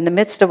says, in the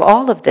midst of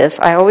all of this,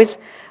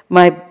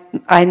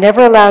 I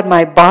never allowed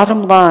my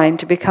bottom line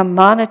to become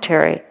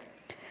monetary.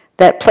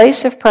 That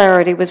place of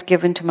priority was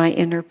given to my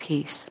inner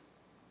peace.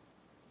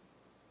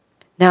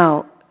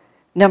 Now,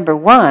 number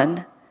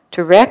one,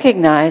 to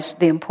recognize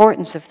the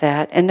importance of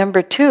that, and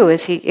number two,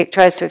 as he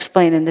tries to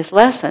explain in this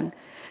lesson,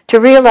 to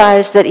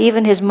realize that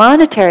even his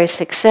monetary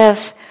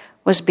success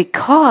was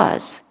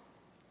because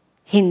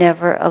he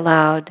never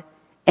allowed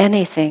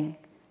anything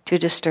to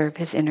disturb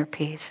his inner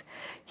peace.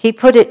 He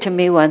put it to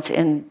me once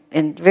in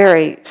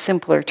very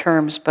simpler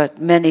terms,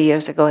 but many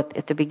years ago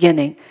at the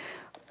beginning,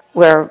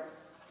 where,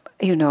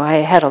 I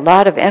had a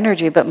lot of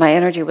energy, but my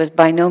energy was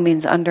by no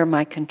means under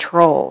my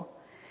control.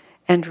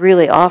 And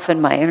really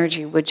often my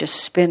energy would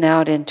just spin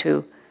out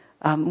into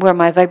where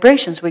my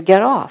vibrations would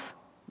get off,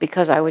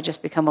 because I would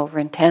just become over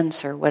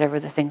intense or whatever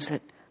the things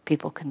that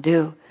people can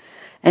do.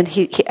 And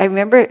I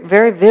remember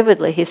very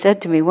vividly, he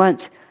said to me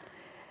once,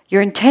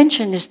 your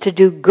intention is to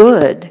do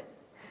good,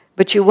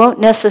 but you won't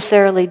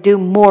necessarily do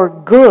more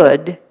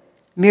good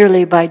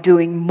merely by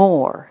doing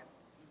more.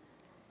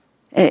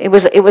 It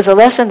was a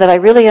lesson that I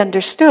really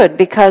understood,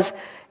 because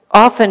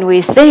often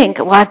we think,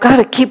 well, I've got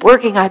to keep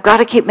working, I've got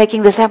to keep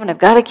making this happen, I've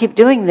got to keep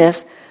doing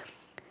this.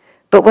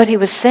 But what he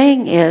was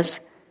saying is,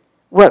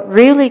 what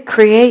really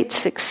creates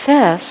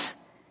success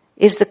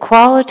is the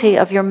quality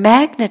of your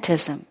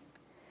magnetism.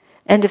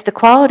 And if the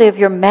quality of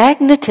your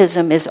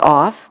magnetism is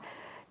off,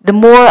 the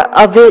more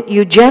of it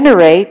you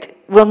generate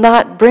will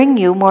not bring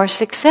you more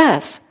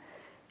success.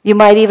 You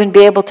might even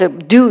be able to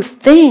do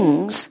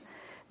things,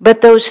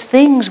 but those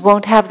things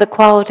won't have the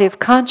quality of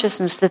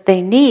consciousness that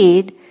they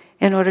need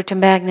in order to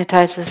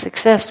magnetize the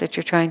success that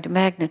you're trying to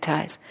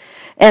magnetize.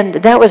 And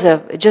that was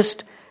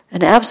just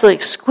an absolutely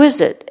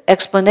exquisite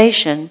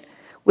explanation,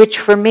 which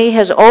for me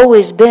has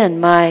always been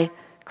my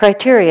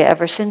criteria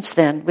ever since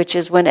then, which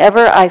is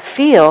whenever I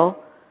feel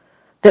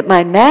that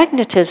my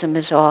magnetism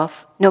is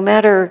off,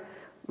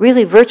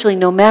 virtually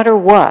no matter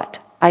what,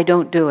 I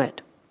don't do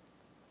it.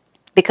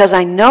 Because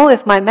I know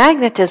if my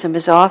magnetism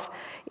is off,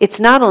 it's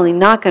not only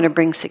not going to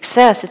bring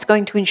success, it's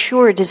going to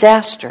ensure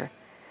disaster.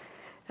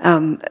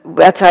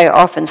 That's I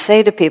often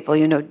say to people,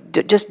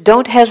 just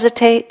don't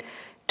hesitate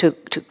to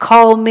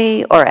call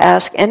me or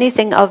ask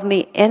anything of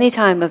me any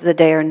time of the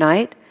day or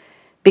night,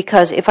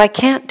 because if I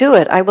can't do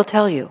it, I will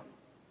tell you.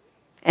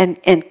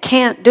 And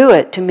can't do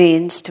it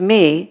means to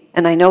me,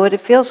 and I know what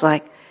it feels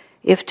like,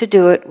 if to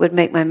do it would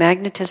make my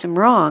magnetism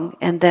wrong,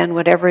 and then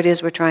whatever it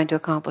is we're trying to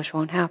accomplish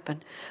won't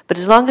happen. But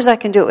as long as I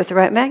can do it with the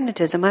right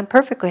magnetism, I'm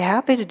perfectly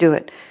happy to do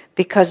it,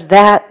 because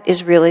that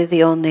is really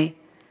the only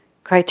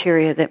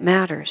criteria that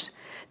matters.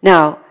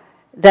 Now,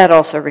 that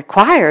also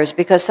requires,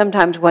 because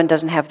sometimes one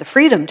doesn't have the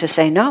freedom to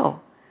say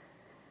no.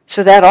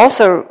 So that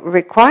also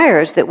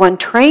requires that one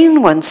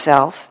train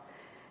oneself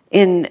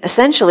in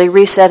essentially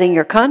resetting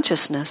your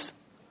consciousness.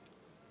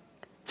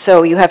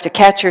 So you have to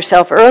catch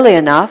yourself early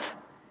enough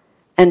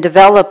and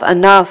develop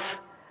enough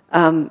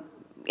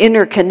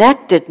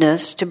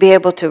interconnectedness to be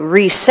able to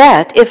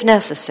reset if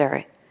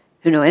necessary,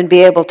 and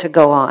be able to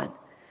go on.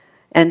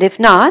 And if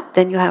not,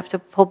 then you have to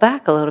pull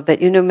back a little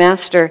bit.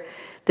 Master,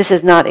 this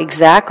is not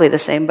exactly the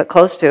same, but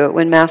close to it,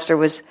 when Master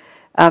was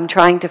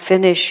trying to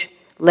finish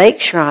Lake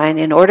Shrine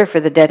in order for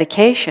the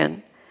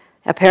dedication,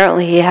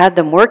 apparently he had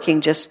them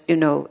working just,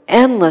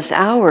 endless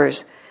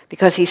hours,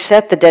 because he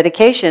set the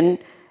dedication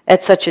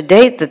at such a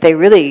date that they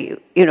really,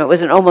 it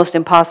was an almost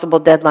impossible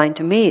deadline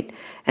to meet.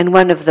 And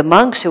one of the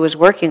monks who was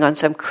working on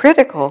some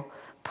critical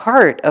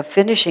part of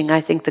finishing,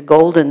 I think, the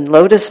golden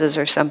lotuses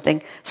or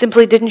something,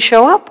 simply didn't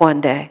show up one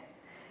day.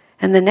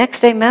 And the next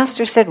day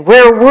Master said,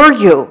 "Where were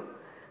you?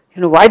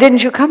 Why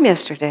didn't you come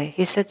yesterday?"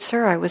 He said,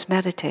 "Sir, I was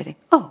meditating."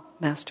 "Oh,"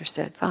 Master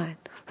said, "fine."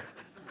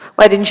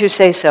 Why didn't you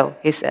say so?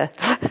 He said.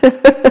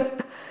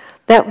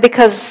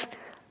 Because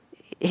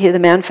the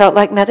man felt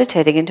like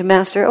meditating, and to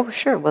Master, oh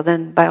sure, well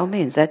then by all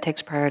means, that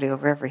takes priority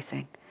over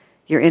everything.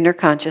 Your inner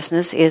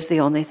consciousness is the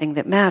only thing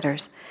that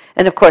matters.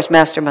 And of course,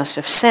 Master must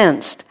have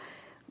sensed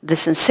the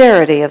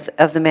sincerity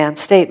of the man's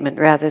statement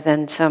rather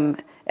than some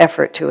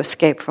effort to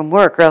escape from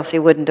work, or else he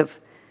wouldn't have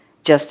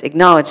just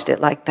acknowledged it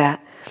like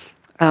that.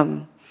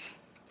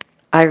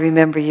 I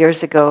remember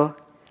years ago,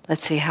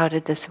 let's see, how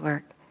did this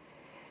work?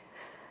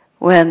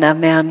 When a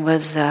man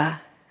was,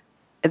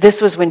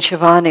 this was when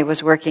Shivani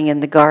was working in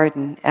the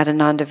garden at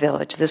Ananda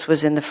Village. This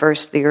was in the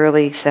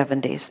early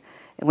 70s,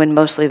 when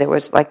mostly there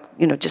was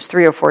just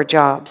 3 or 4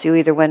 jobs. You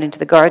either went into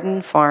the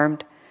garden,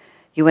 farmed,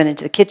 you went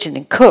into the kitchen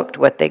and cooked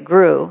what they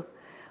grew,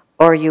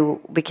 or you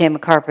became a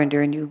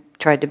carpenter and you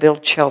tried to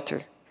build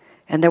shelter.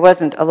 And there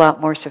wasn't a lot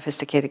more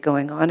sophisticated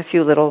going on, a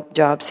few little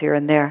jobs here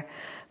and there.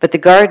 But the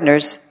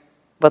gardeners,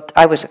 well,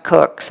 I was a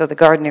cook, so the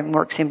gardening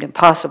work seemed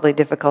impossibly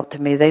difficult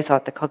to me. They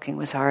thought the cooking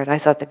was hard. I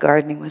thought the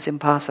gardening was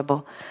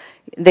impossible.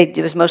 It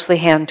was mostly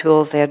hand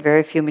tools. They had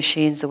very few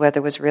machines. The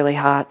weather was really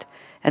hot.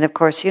 And of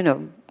course,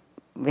 when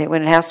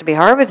it has to be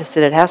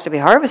harvested, it has to be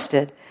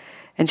harvested.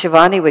 And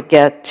Shivani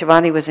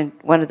was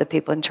one of the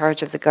people in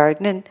charge of the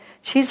garden, and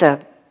she's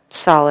a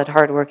solid,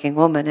 hard-working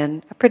woman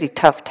and a pretty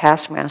tough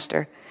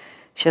taskmaster.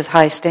 She has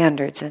high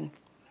standards, and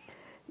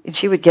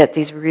she would get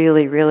these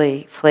really,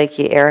 really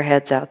flaky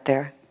airheads out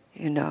there,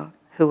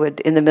 who would,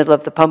 in the middle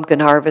of the pumpkin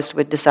harvest,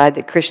 would decide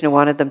that Krishna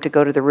wanted them to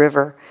go to the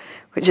river,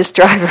 would just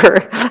drive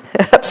her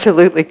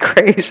absolutely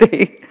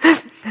crazy.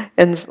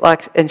 And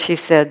she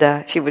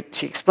said, she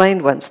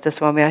explained once to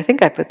Swami, I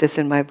think I put this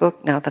in my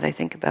book now that I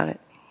think about it,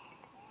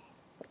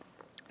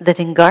 that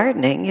in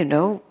gardening,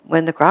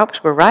 when the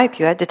crops were ripe,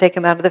 you had to take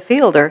them out of the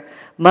field, or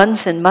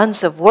months and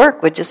months of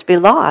work would just be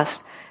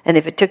lost. And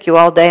if it took you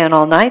all day and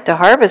all night to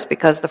harvest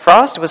because the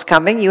frost was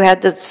coming, you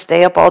had to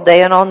stay up all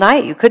day and all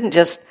night. You couldn't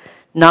just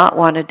not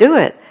want to do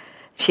it.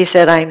 She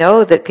said, I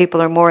know that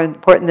people are more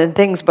important than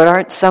things, but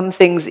aren't some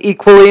things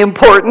equally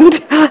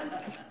important?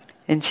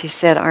 And she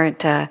said,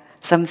 aren't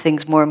some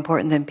things more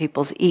important than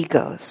people's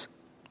egos?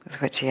 Is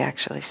what she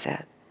actually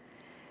said.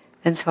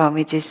 And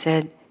Swamiji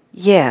said,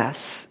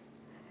 yes.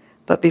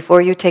 But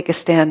before you take a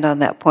stand on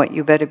that point,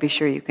 you better be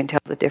sure you can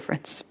tell the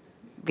difference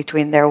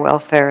between their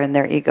welfare and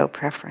their ego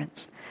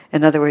preference.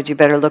 In other words, you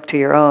better look to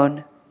your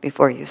own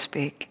before you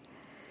speak.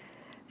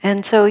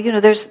 And so,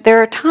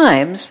 there are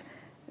times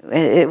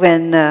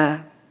when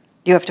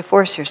you have to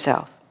force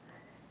yourself,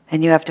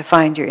 and you have to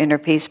find your inner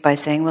peace by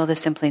saying, well, this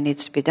simply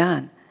needs to be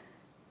done.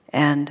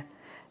 And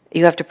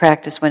you have to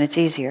practice when it's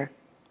easier.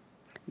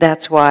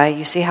 That's why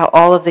you see how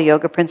all of the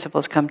yoga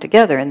principles come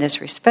together in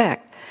this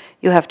respect.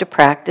 You have to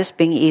practice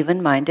being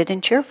even-minded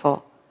and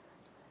cheerful.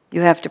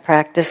 You have to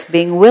practice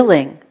being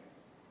willing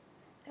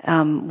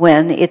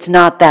when it's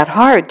not that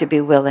hard to be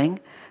willing,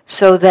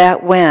 so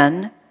that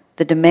when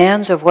the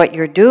demands of what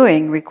you're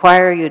doing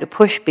require you to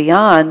push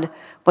beyond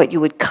what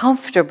you would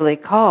comfortably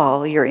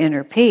call your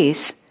inner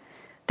peace,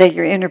 that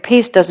your inner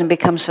peace doesn't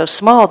become so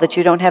small that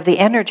you don't have the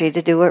energy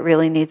to do what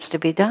really needs to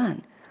be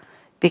done.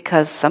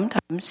 Because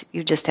sometimes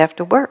you just have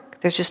to work.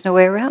 There's just no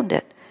way around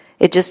it.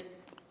 It just,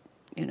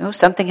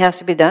 something has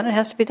to be done, it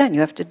has to be done.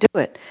 You have to do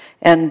it.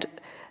 And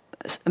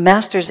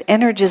Master's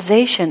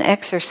energization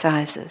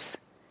exercises,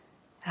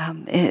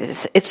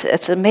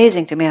 it's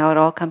amazing to me how it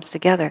all comes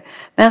together.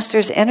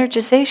 Master's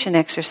energization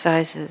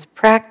exercises,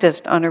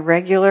 practiced on a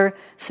regular,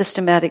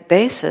 systematic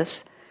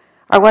basis,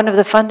 are one of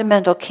the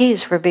fundamental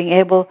keys for being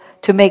able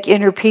to make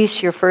inner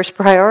peace your first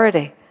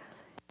priority.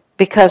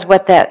 Because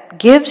what that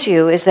gives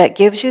you is that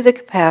gives you the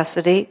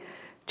capacity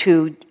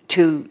to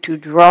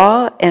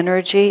draw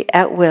energy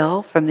at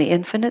will from the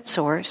infinite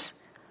source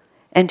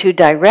and to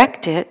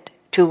direct it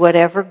to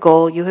whatever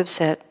goal you have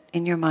set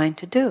in your mind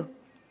to do.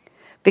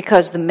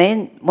 Because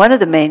one of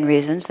the main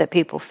reasons that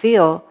people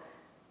feel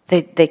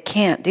they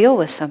can't deal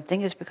with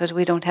something is because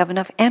we don't have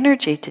enough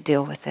energy to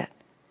deal with it.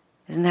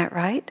 Isn't that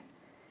right?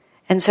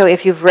 And so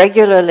if you've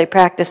regularly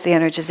practiced the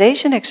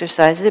energization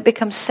exercises, it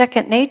becomes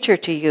second nature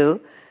to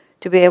you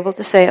to be able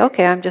to say,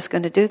 okay, I'm just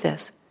going to do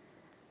this.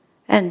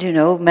 And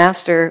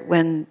Master,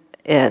 when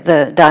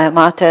the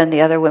Dayamata and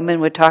the other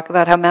women would talk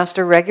about how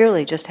Master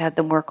regularly just had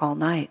them work all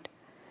night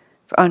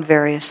on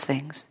various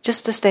things,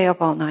 just to stay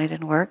up all night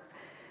and work,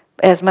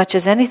 as much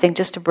as anything,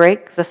 just to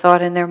break the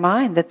thought in their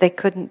mind that they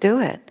couldn't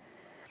do it.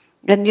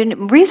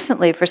 And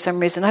recently, for some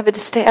reason, I've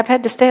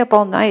had to stay up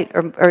all night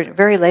or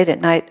very late at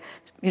night,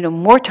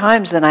 more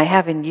times than I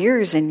have in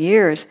years and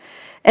years.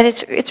 And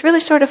it's really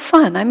sort of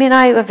fun. I mean,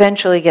 I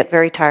eventually get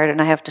very tired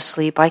and I have to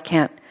sleep. I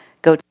can't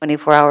go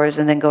 24 hours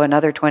and then go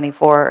another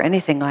 24 or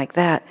anything like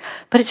that.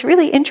 But it's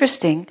really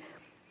interesting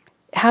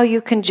how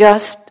you can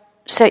just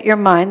set your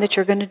mind that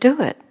you're going to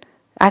do it.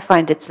 I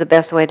find it's the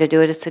best way to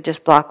do it is to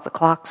just block the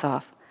clocks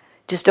off.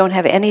 Just don't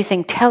have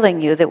anything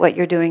telling you that what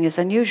you're doing is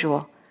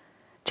unusual.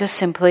 Just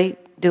simply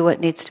do what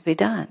needs to be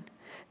done.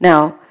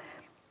 Now,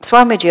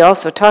 Swamiji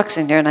also talks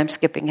in here, and I'm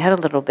skipping ahead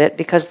a little bit,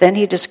 because then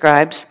he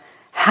describes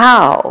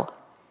how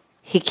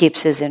he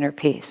keeps his inner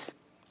peace.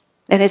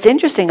 And it's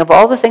interesting, of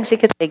all the things he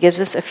could say, he gives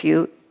us a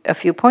few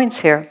points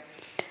here.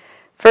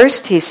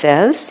 First, he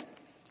says,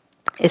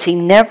 is he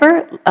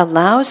never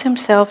allows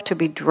himself to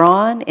be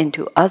drawn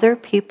into other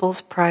people's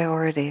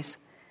priorities.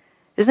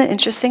 Isn't that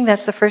interesting?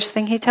 That's the first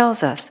thing he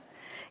tells us.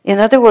 In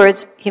other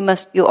words,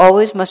 you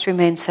always must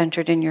remain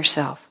centered in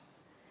yourself.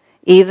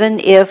 Even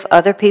if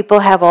other people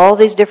have all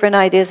these different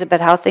ideas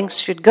about how things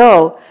should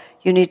go,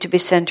 you need to be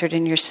centered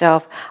in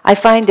yourself. I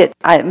find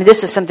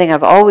this is something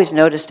I've always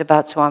noticed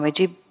about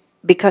Swamiji,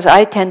 because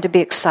I tend to be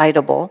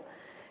excitable,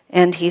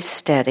 and he's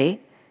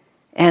steady.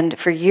 And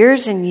for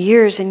years and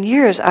years and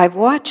years, I've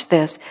watched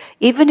this.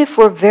 Even if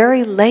we're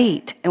very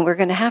late and we're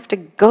going to have to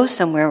go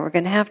somewhere, we're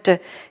going to have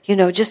to,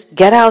 just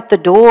get out the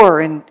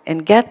door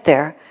and get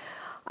there.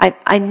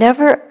 I've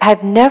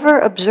never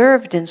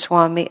observed in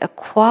Swami a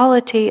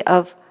quality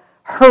of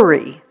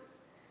hurry.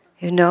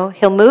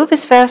 He'll move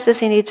as fast as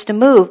he needs to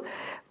move,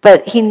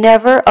 but he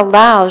never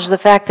allows the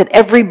fact that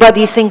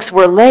everybody thinks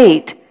we're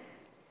late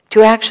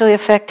to actually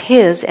affect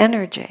his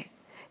energy.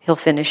 He'll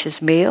finish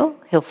his meal,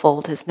 he'll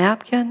fold his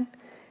napkin,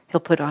 he'll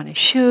put on his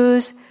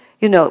shoes,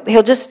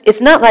 it's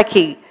not like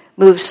he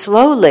moves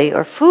slowly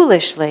or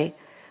foolishly,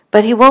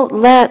 but he won't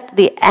let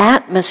the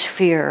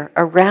atmosphere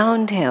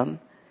around him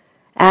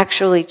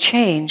actually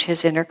change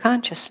his inner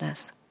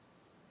consciousness.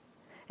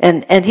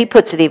 And he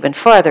puts it even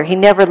farther. He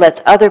never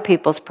lets other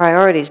people's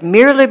priorities,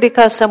 merely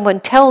because someone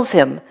tells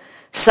him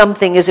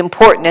something is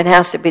important and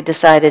has to be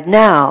decided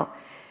now,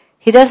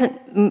 he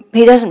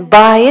doesn't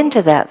buy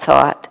into that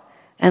thought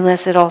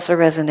unless it also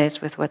resonates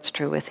with what's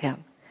true with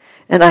him.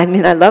 And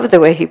I love the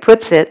way he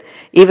puts it.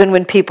 Even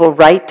when people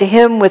write to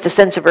him with a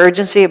sense of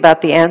urgency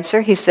about the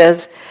answer, he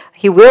says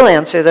he will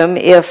answer them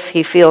if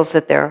he feels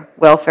that their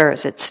welfare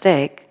is at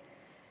stake.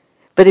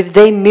 But if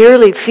they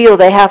merely feel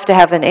they have to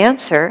have an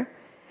answer,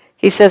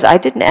 he says, I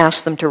didn't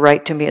ask them to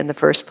write to me in the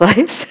first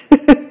place.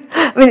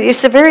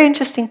 It's a very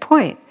interesting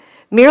point.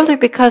 Merely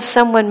because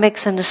someone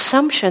makes an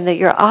assumption that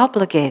you're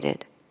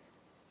obligated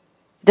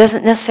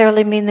doesn't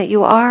necessarily mean that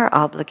you are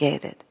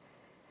obligated.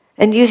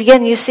 And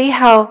you see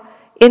how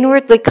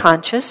inwardly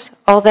conscious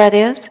all that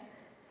is,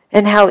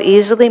 and how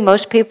easily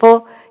most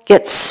people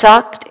get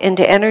sucked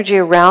into energy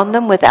around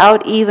them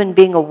without even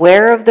being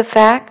aware of the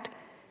fact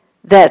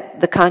that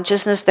the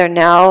consciousness they're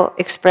now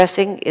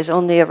expressing is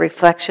only a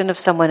reflection of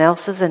someone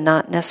else's and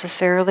not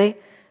necessarily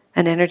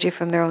an energy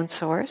from their own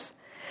source.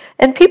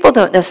 And people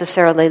don't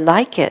necessarily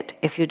like it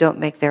if you don't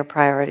make their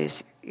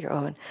priorities your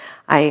own.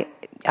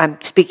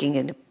 I'm speaking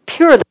in a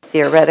purely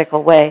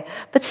theoretical way,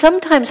 but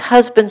sometimes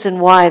husbands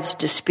and wives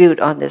dispute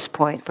on this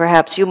point.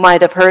 Perhaps you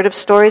might have heard of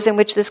stories in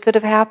which this could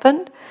have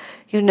happened,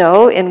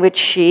 in which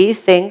she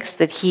thinks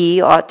that he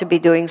ought to be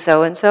doing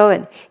so-and-so,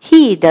 and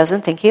he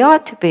doesn't think he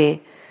ought to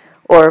be.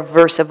 Or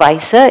vice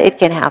versa, it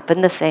can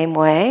happen the same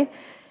way.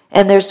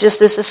 And there's just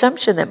this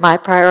assumption that my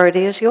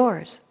priority is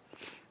yours.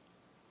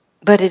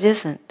 But it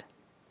isn't.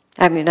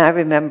 I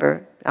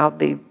remember,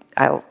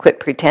 I'll quit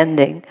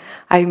pretending.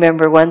 I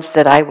remember once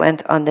that I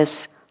went on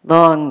this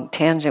long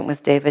tangent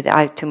with David.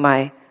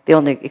 The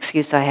only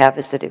excuse I have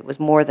is that it was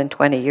more than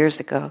 20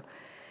 years ago.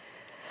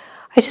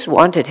 I just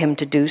wanted him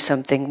to do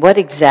something. What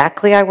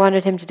exactly I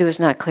wanted him to do is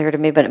not clear to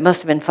me, but it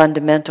must have been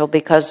fundamental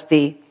because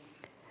the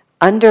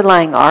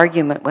underlying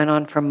argument went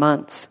on for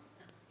months.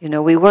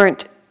 We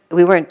weren't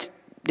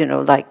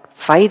like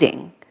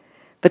fighting,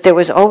 but there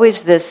was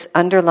always this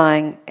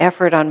underlying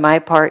effort on my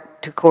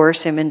part to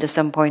coerce him into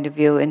some point of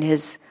view, and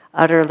his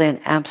utterly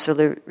and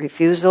absolute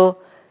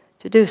refusal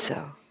to do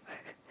so.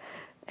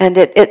 And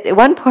at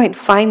one point,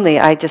 finally,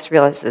 I just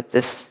realized that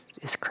this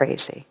is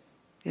crazy.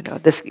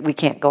 We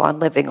can't go on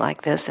living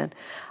like this. And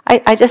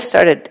I just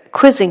started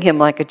quizzing him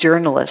like a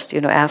journalist,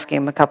 asking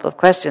him a couple of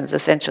questions.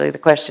 Essentially,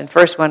 the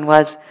first one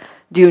was,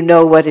 do you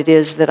know what it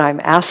is that I'm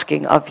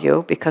asking of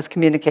you? Because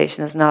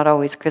communication is not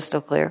always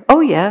crystal clear. Oh,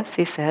 yes,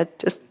 he said,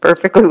 just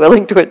perfectly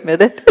willing to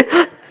admit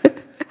it.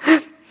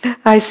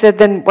 I said,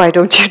 then why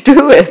don't you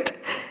do it?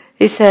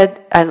 He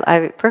said,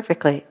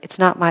 perfectly, it's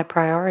not my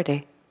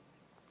priority.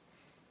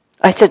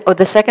 I said,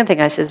 the second thing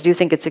I said is, do you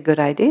think it's a good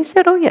idea? He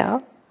said, oh,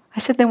 yeah. I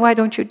said, then why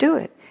don't you do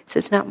it? He said,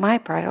 it's not my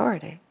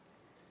priority.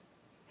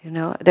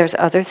 There's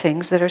other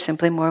things that are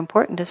simply more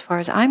important as far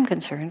as I'm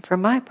concerned for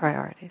my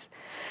priorities.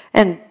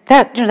 And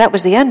that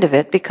was the end of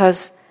it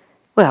because,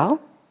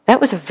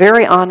 that was a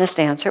very honest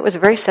answer. It was a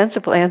very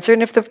sensible answer.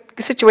 And if the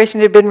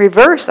situation had been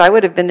reversed, I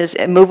would have been as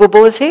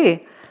immovable as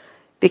he.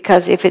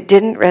 Because if it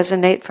didn't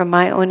resonate from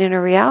my own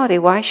inner reality,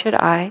 why should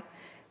I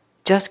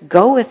just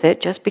go with it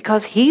just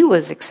because he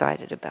was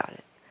excited about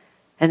it?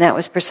 And that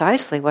was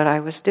precisely what I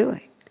was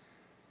doing.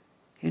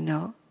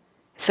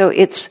 So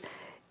it's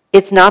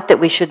not that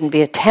we shouldn't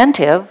be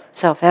attentive.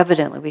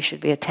 Self-evidently, we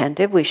should be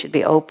attentive. We should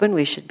be open.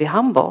 We should be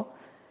humble.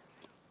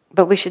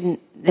 But we shouldn't,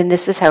 and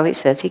this is how he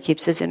says he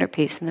keeps his inner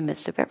peace in the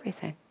midst of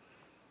everything.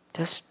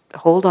 Just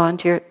hold on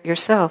to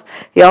yourself.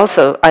 He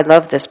also, I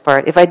love this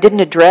part, if I didn't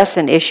address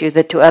an issue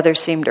that to others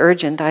seemed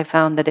urgent, I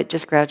found that it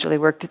just gradually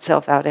worked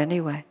itself out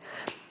anyway.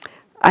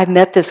 I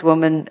met this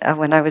woman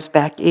when I was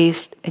back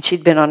east, and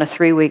she'd been on a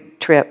 3-week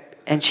trip,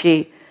 and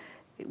she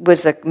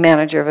was the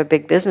manager of a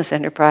big business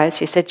enterprise.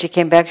 She said she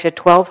came back, she had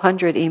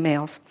 1,200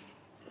 emails.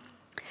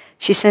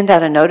 She sent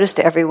out a notice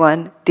to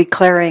everyone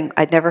declaring,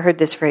 I'd never heard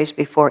this phrase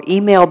before,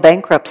 email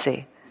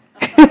bankruptcy.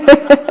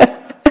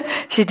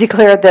 She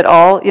declared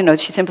that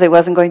she simply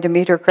wasn't going to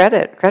meet her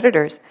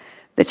creditors,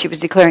 that she was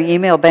declaring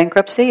email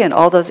bankruptcy and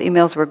all those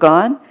emails were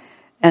gone,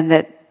 and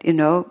that,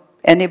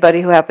 anybody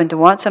who happened to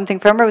want something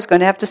from her was going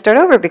to have to start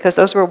over because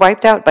those were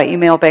wiped out by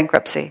email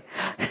bankruptcy.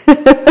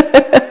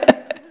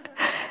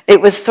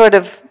 It was sort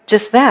of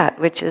just that,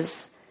 which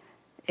is,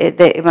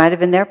 it might have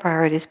been their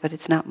priorities, but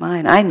it's not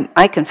mine.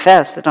 I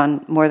confess that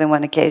on more than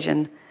one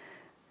occasion,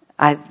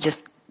 I've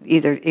just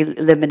either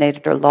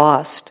eliminated or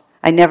lost.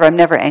 I'm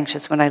never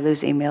anxious when I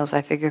lose emails.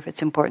 I figure if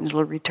it's important,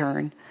 it'll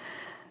return.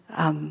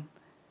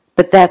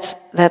 But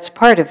that's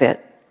part of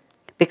it,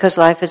 because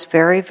life is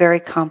very, very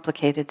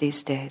complicated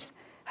these days.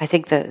 I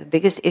think the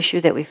biggest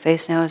issue that we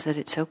face now is that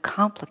it's so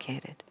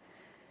complicated,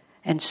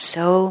 and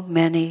so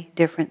many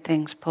different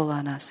things pull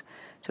on us.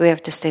 So we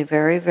have to stay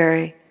very,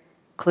 very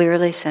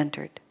clearly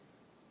centered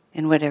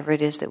in whatever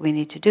it is that we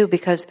need to do,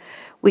 because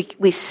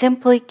we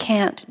simply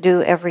can't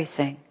do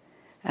everything.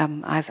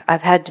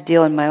 I've had to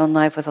deal in my own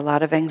life with a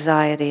lot of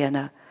anxiety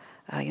and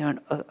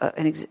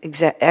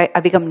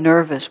I become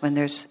nervous when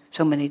there's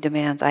so many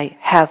demands. I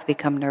have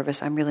become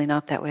nervous. I'm really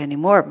not that way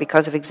anymore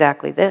because of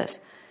exactly this.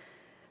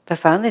 But I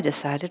finally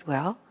decided,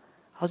 well,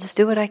 I'll just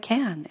do what I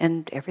can,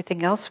 and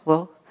everything else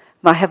will.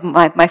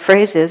 My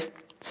phrase is,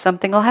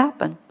 something will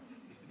happen.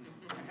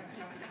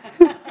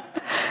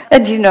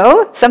 And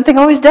something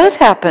always does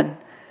happen.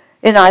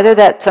 And either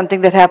that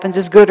something that happens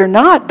is good or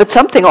not, but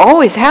something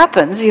always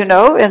happens,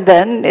 and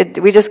then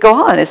we just go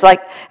on. It's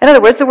like, in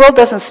other words, the world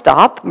doesn't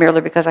stop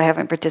merely because I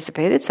haven't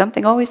participated.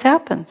 Something always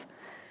happens.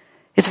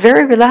 It's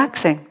very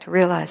relaxing to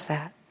realize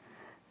that.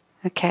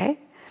 Okay?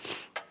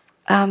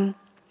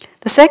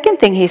 The second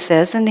thing he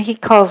says, and he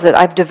calls it,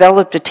 I've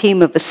developed a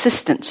team of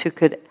assistants who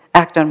could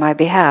act on my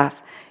behalf.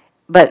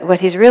 But what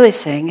he's really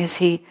saying is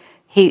he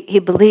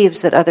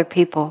believes that other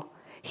people,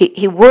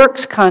 he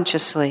works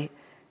consciously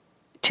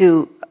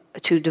to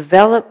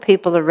develop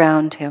people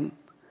around him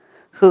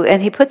who,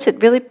 and he puts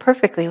it really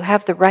perfectly, who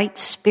have the right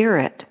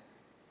spirit.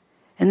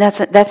 And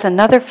that's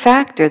another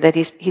factor that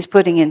he's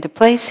putting into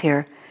place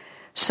here.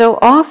 So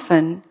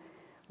often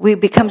we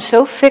become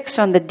so fixed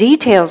on the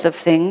details of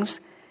things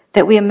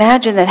that we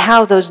imagine that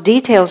how those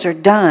details are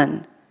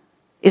done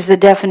is the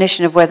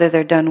definition of whether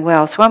they're done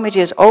well. Swamiji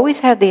has always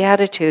had the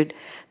attitude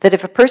that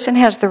if a person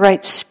has the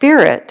right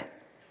spirit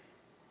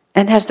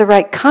and has the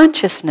right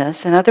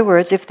consciousness, in other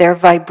words, if their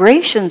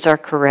vibrations are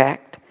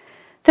correct,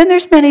 then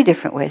there's many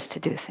different ways to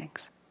do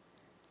things.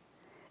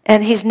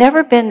 And he's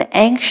never been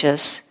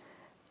anxious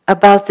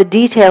about the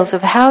details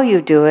of how you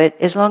do it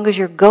as long as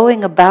you're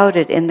going about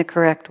it in the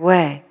correct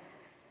way.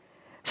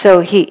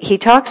 So he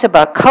talks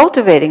about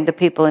cultivating the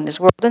people in his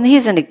world, and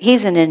he's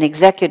in an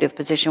executive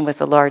position with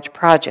a large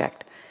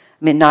project.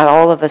 I mean, not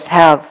all of us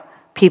have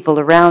people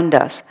around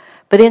us,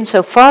 but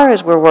insofar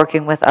as we're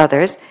working with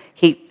others,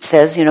 he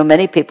says,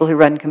 many people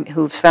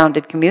who've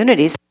founded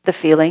communities have the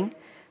feeling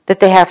that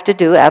they have to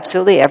do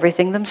absolutely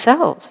everything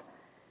themselves.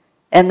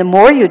 And the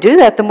more you do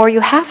that, the more you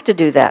have to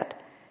do that.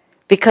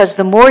 Because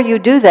the more you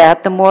do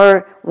that, the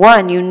more,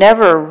 you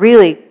never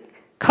really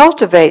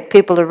cultivate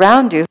people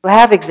around you who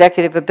have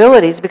executive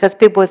abilities, because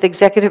people with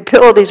executive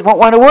abilities won't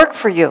want to work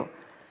for you.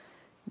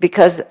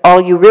 Because all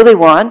you really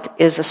want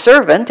is a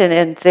servant,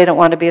 and if they don't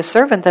want to be a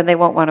servant, then they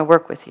won't want to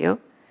work with you.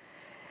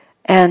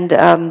 And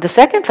the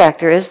second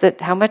factor is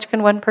that how much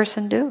can one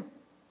person do?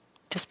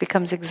 It just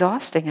becomes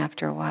exhausting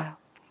after a while.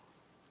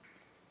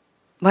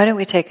 Why don't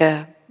we take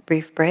a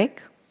brief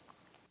break?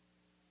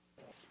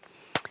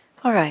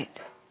 All right.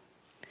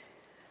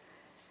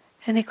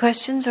 Any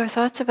questions or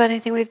thoughts about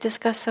anything we've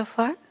discussed so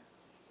far?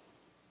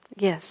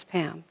 Yes,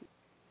 Pam.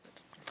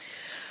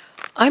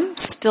 I'm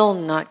still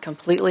not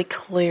completely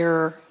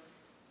clear,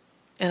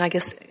 and I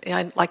guess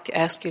I'd like to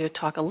ask you to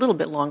talk a little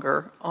bit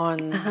longer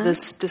on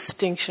this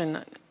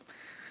distinction.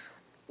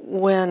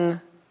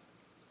 When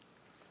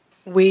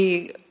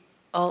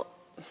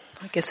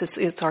I guess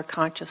it's our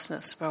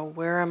consciousness. Well,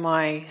 where am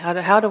I?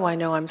 How do I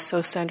know I'm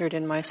so centered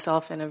in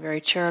myself in a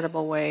very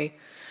charitable way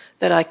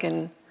that I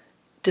can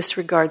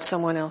disregard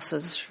someone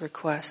else's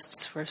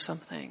requests for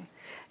something?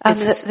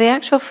 The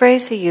actual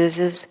phrase he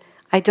uses,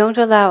 I don't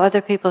allow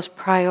other people's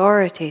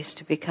priorities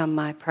to become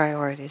my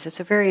priorities. It's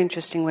a very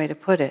interesting way to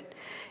put it.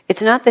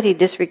 It's not that he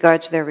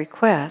disregards their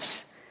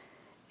requests.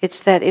 It's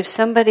that if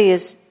somebody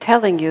is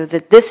telling you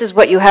that this is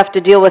what you have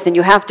to deal with and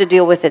you have to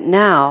deal with it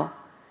now,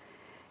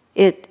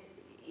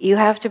 you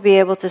have to be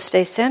able to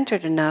stay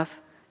centered enough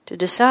to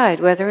decide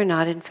whether or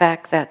not, in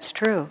fact, that's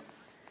true.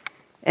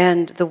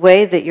 And the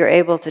way that you're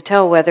able to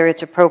tell whether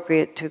it's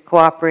appropriate to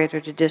cooperate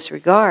or to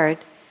disregard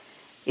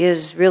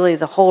is really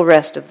the whole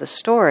rest of the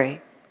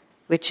story,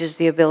 which is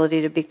the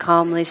ability to be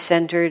calmly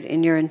centered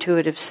in your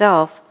intuitive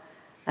self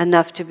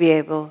enough to be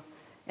able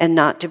and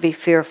not to be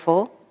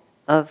fearful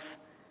of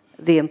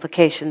the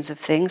implications of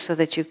things so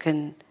that you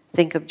can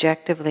think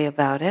objectively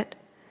about it.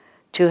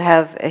 To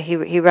have,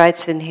 he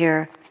writes in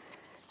here,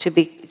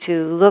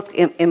 to look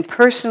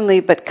impersonally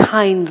but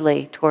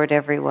kindly toward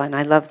everyone.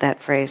 I love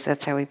that phrase.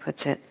 That's how he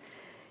puts it.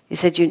 He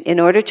said, in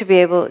order to be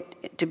able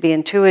to be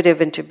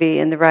intuitive and to be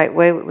in the right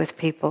way with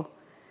people,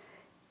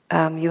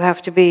 you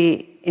have to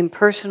be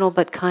impersonal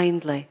but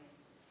kindly.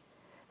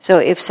 So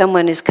if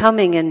someone is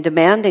coming and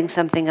demanding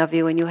something of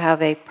you and you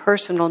have a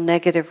personal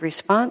negative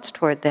response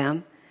toward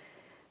them,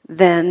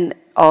 then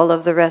all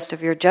of the rest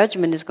of your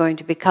judgment is going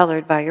to be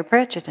colored by your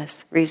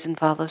prejudice. Reason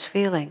follows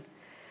feeling.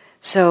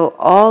 So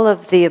all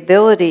of the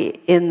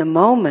ability in the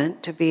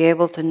moment to be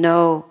able to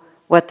know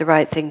what the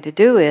right thing to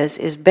do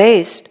is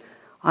based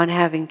on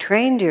having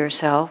trained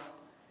yourself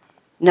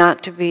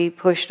not to be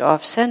pushed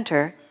off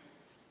center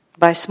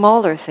by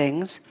smaller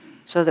things,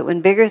 so that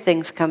when bigger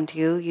things come to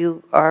you,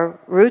 you are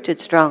rooted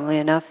strongly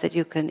enough that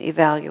you can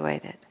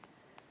evaluate it.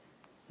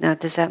 Now,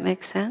 does that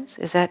make sense?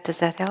 Does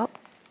that help?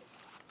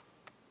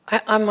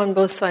 I'm on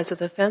both sides of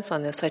the fence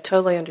on this. I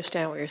totally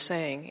understand what you're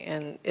saying,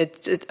 and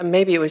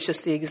maybe it was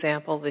just the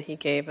example that he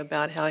gave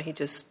about how he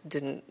just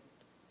didn't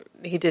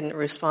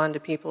respond to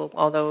people,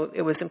 although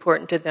it was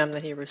important to them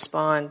that he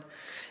respond.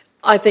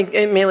 I think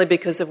mainly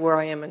because of where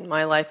I am in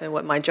my life and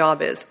what my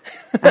job is.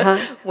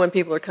 When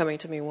people are coming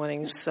to me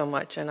wanting so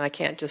much, and I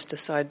can't just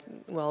decide,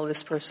 well,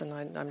 this person,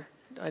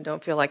 I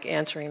don't feel like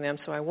answering them,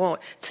 so I won't.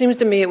 It seems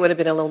to me it would have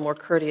been a little more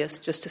courteous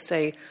just to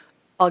say,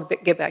 I'll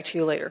get back to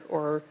you later.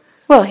 Or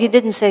well, he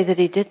didn't say that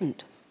he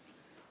didn't.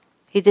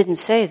 He didn't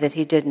say that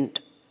he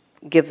didn't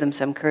give them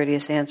some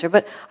courteous answer.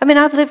 But, I mean,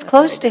 I've lived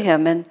close to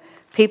him, and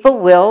people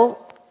will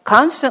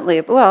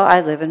constantly, well, I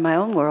live in my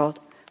own world.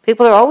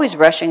 People are always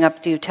rushing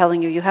up to you,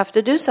 telling you have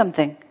to do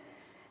something.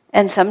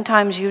 And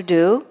sometimes you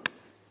do,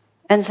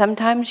 and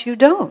sometimes you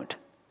don't.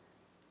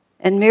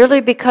 And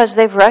merely because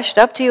they've rushed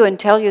up to you and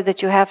tell you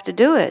that you have to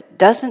do it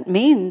doesn't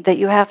mean that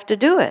you have to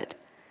do it.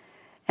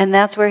 And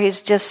that's where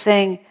he's just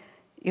saying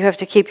you have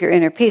to keep your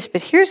inner peace.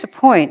 But here's a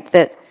point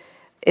that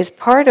is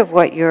part of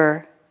what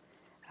you're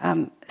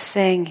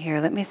saying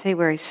here. Let me see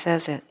where he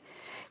says it.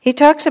 He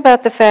talks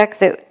about the fact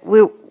that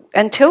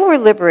until we're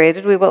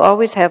liberated, we will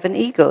always have an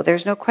ego.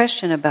 There's no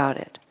question about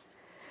it.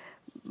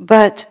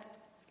 But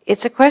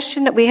it's a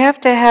question that we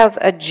have to have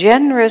a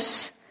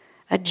generous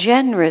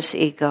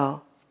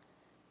ego,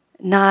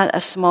 not a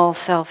small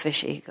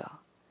selfish ego.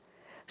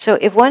 So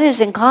if one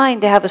is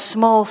inclined to have a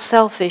small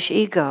selfish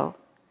ego,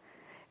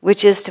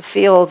 which is to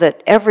feel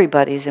that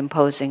everybody's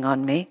imposing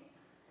on me,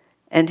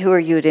 and who are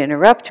you to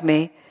interrupt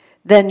me,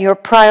 then your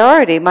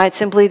priority might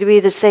simply be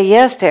to say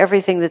yes to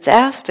everything that's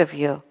asked of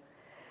you.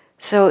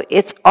 So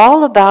it's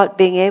all about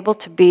being able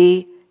to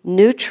be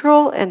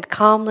neutral and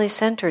calmly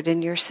centered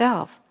in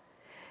yourself.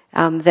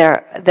 I've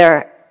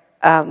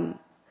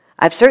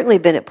certainly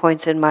been at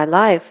points in my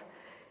life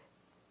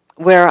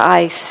where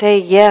I say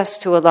yes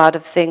to a lot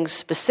of things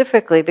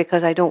specifically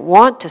because I don't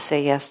want to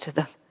say yes to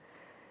them.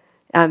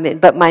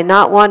 But my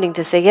not wanting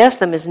to say yes to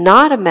them is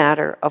not a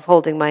matter of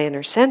holding my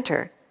inner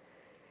center.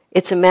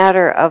 It's a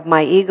matter of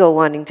my ego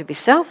wanting to be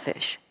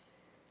selfish.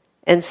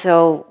 And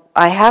so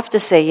I have to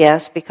say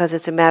yes because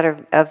it's a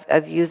matter of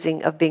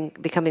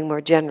becoming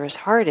more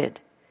generous-hearted.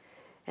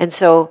 And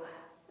so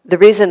the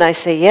reason I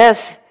say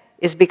yes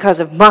is because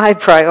of my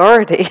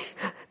priority,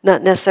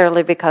 not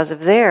necessarily because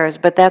of theirs,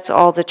 but that's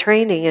all the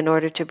training in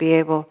order to be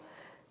able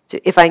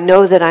to, if I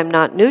know that I'm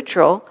not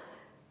neutral,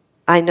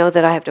 I know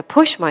that I have to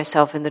push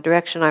myself in the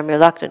direction I'm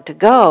reluctant to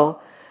go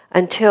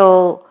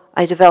until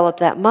I develop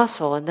that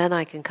muscle, and then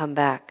I can come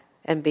back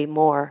and be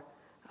more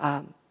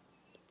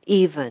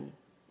even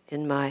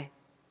in my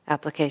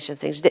application of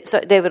things. So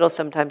David will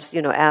sometimes,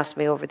 ask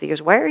me over the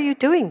years, why are you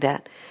doing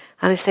that?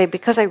 And I say,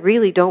 because I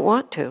really don't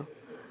want to.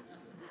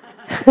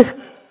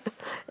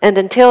 And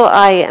until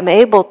I am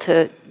able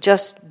to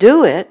just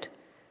do it,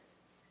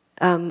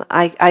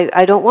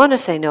 I don't want to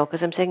say no,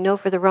 because I'm saying no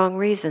for the wrong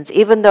reasons.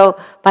 Even though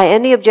by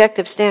any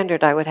objective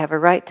standard I would have a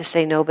right to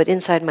say no, but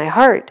inside my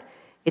heart,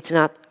 it's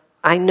not.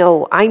 I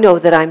know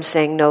that I'm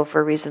saying no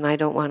for a reason I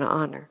don't want to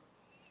honor.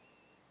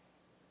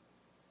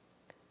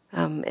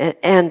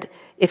 And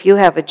if you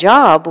have a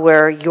job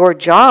where your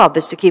job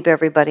is to keep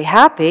everybody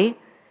happy,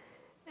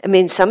 I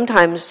mean,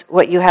 sometimes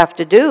what you have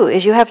to do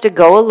is you have to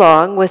go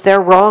along with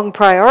their wrong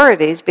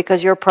priorities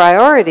because your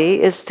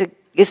priority is to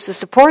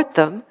support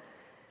them.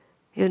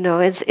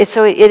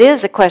 So it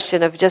is a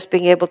question of just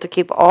being able to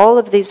keep all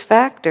of these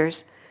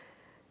factors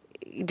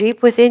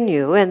deep within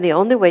you, and the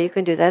only way you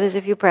can do that is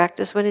if you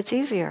practice when it's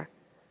easier.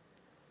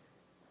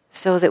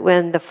 So that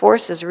when the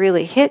forces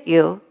really hit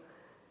you,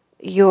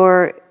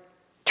 you're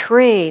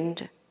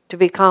trained to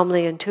be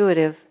calmly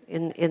intuitive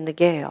in the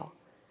gale.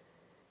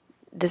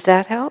 Does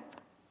that help?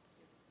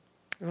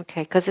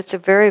 Okay, because it's a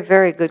very,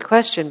 very good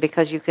question,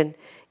 because you can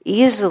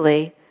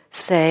easily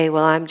say,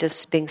 well, I'm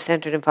just being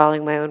centered and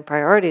following my own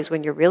priorities,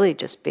 when you're really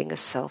just being a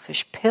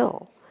selfish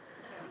pill.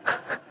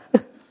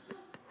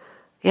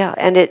 Yeah,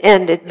 and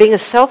being a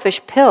selfish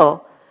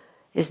pill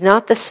is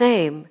not the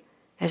same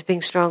as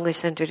being strongly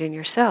centered in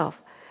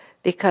yourself,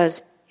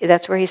 because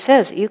that's where he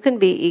says you can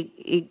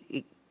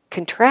be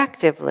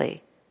contractively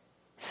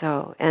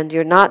so, and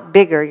you're not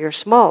bigger, you're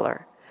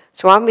smaller.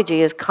 Swamiji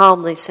is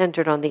calmly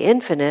centered on the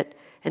infinite,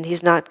 and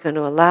he's not going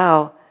to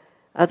allow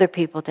other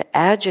people to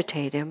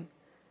agitate him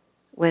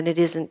when it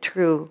isn't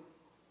true.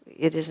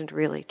 It isn't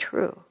really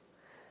true.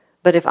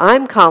 But if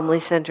I'm calmly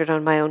centered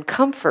on my own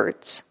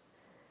comforts,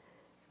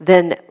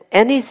 then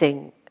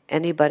anything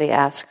anybody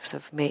asks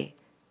of me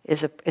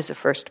is a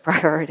first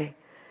priority.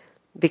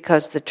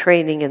 Because the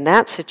training in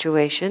that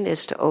situation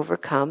is to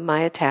overcome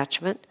my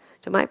attachment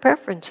to my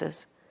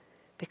preferences.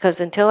 Because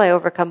until I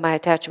overcome my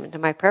attachment to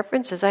my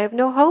preferences, I have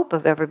no hope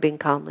of ever being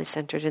calmly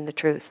centered in the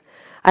truth.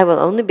 I will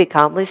only be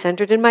calmly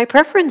centered in my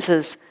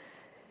preferences.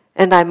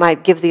 And I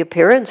might give the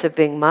appearance of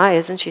being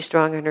isn't she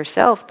strong in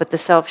herself? But the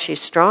self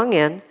she's strong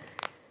in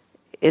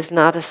is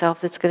not a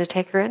self that's going to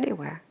take her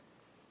anywhere.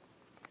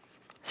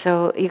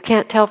 So you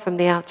can't tell from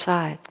the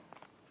outside.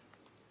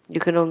 You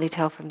can only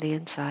tell from the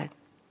inside.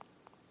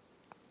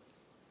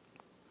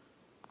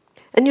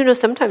 And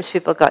sometimes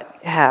people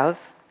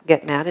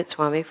get mad at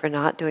Swami for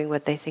not doing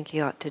what they think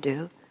he ought to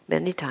do.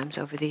 Many times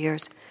over the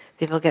years,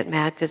 people get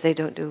mad because they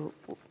don't do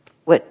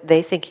what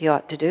they think he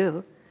ought to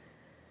do.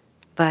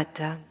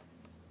 But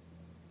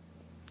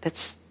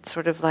that's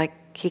sort of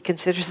like he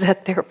considers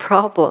that their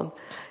problem.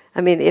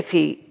 I mean, if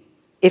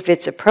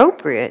it's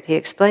appropriate, he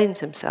explains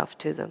himself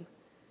to them.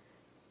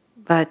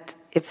 But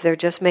if they're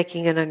just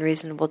making an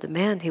unreasonable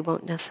demand, he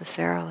won't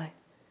necessarily.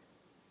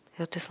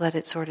 He'll just let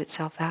it sort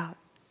itself out.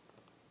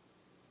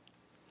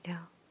 Yeah.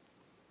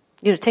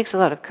 It takes a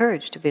lot of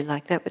courage to be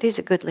like that, but he's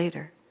a good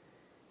leader.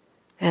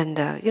 And,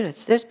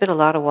 there's been a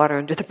lot of water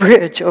under the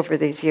bridge over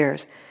these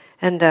years.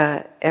 And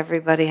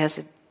everybody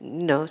has,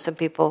 some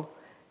people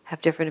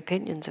have different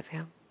opinions of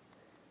him.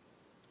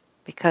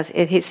 Because,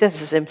 and he says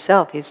this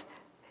himself,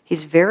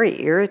 he's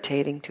very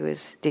irritating to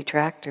his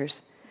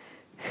detractors.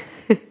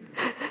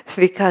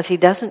 Because he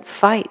doesn't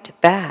fight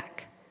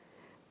back,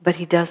 but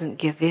he doesn't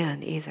give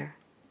in either.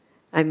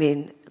 I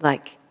mean,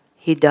 like,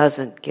 he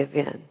doesn't give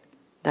in.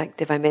 Like,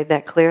 if I made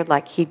that clear,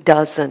 like he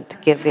doesn't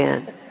give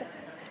in.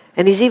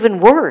 And he's even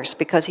worse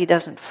because he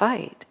doesn't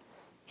fight.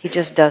 He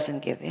just doesn't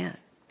give in.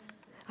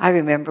 I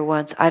remember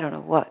once, I don't know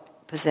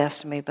what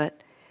possessed me,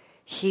 but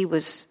it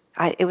was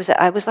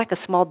like a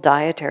small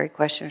dietary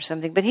question or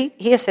something, but he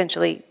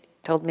essentially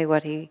told me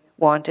what he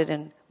wanted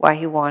and why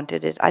he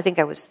wanted it. I think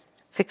I was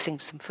fixing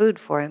some food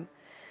for him.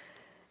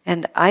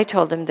 And I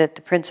told him that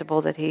the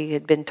principle that he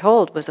had been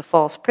told was a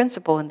false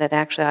principle and that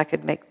actually I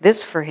could make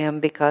this for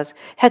him because it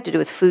had to do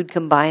with food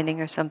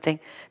combining or something.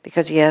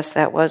 Because yes,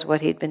 that was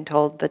what he'd been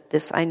told, but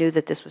I knew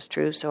that this was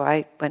true, so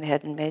I went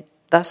ahead and made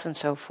thus and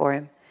so for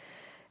him.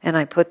 And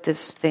I put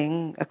this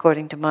thing,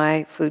 according to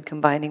my food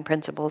combining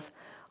principles,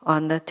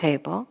 on the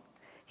table.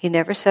 He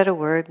never said a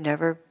word,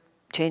 never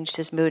changed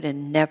his mood,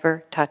 and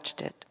never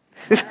touched it.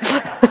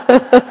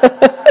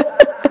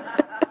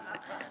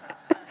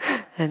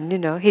 And,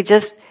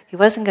 he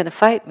wasn't going to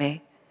fight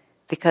me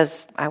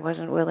because I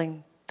wasn't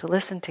willing to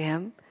listen to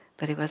him,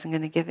 but he wasn't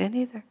going to give in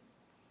either.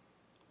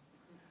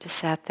 Just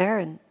sat there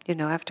and,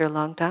 after a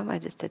long time, I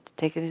just had to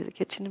take it into the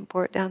kitchen and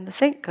pour it down the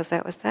sink because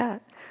that was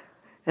that.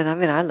 And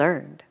I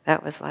learned.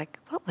 That was like,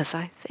 what was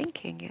I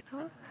thinking,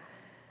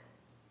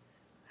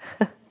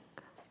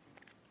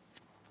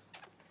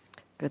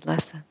 Good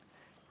lesson.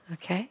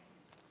 Okay?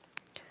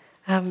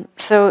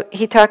 So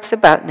he talks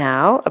about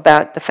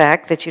the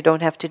fact that you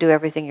don't have to do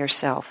everything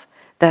yourself.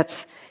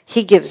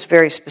 He gives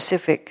very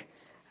specific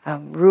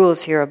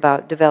rules here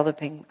about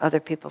developing other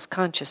people's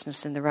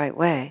consciousness in the right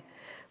way.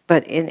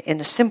 But in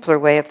a simpler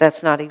way, if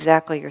that's not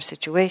exactly your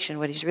situation,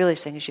 what he's really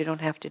saying is you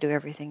don't have to do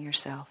everything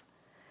yourself.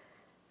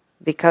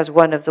 Because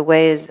one of the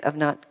ways of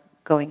not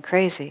going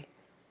crazy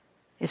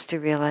is to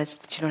realize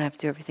that you don't have to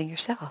do everything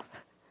yourself.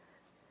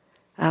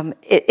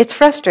 It's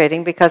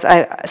frustrating because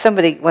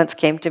somebody once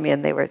came to me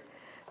and they were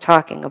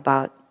talking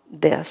about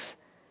this.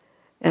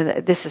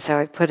 And this is how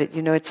I put it.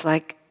 It's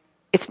like,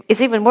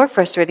 it's even more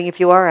frustrating if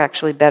you are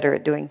actually better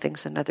at doing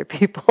things than other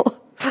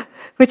people.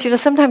 Which,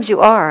 sometimes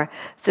you are.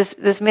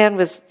 This man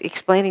was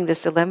explaining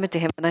this dilemma to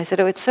him, and I said,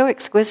 it's so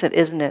exquisite,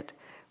 isn't it?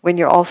 When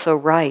you're also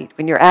right,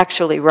 when you're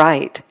actually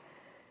right,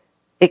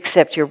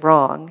 except you're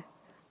wrong,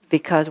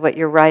 because what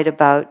you're right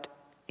about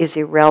is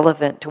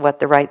irrelevant to what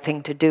the right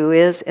thing to do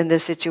is in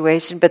this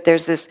situation. But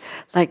there's this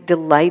like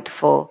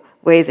delightful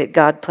way that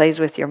God plays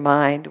with your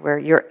mind, where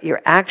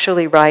you're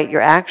actually right,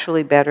 you're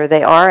actually better,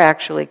 they are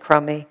actually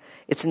crummy,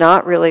 it's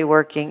not really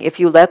working. If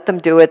you let them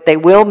do it, they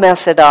will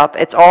mess it up.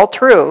 It's all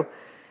true,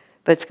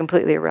 but it's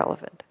completely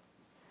irrelevant.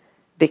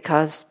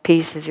 Because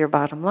peace is your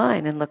bottom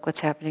line, and look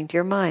what's happening to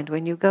your mind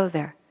when you go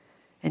there.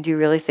 And do you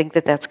really think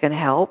that that's going to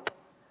help?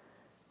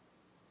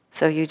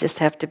 So you just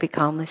have to be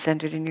calmly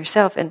centered in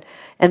yourself. And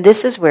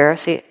this is where,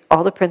 see,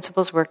 all the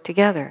principles work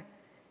together.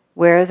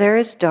 Where there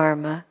is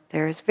Dharma,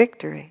 there is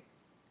victory.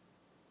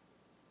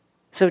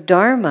 So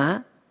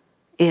Dharma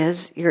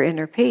is your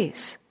inner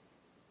peace.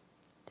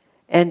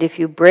 And if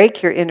you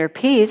break your inner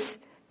peace,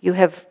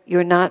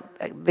 you're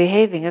not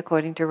behaving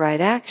according to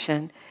right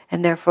action,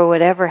 and therefore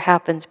whatever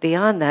happens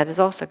beyond that is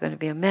also going to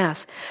be a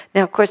mess.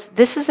 Now, of course,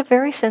 this is a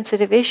very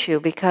sensitive issue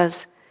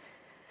because,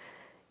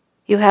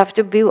 You have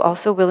to be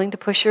also willing to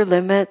push your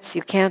limits.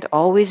 You can't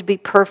always be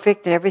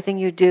perfect in everything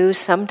you do.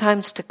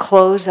 Sometimes to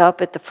close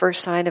up at the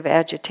first sign of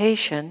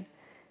agitation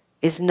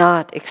is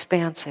not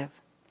expansive.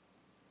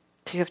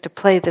 So you have to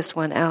play this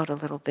one out a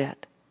little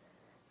bit.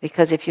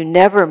 Because if you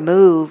never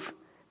move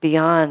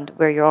beyond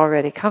where you're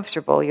already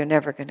comfortable, you're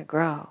never going to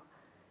grow.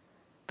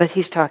 But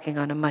he's talking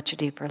on a much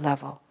deeper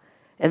level.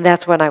 And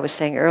that's what I was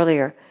saying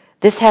earlier.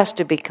 This has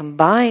to be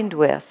combined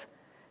with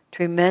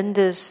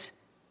tremendous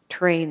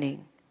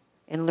training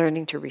in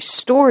learning to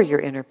restore your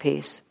inner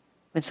peace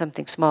when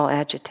something small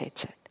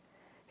agitates it.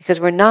 Because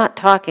we're not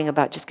talking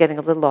about just getting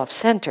a little off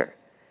center.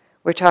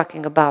 We're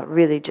talking about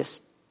really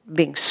just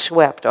being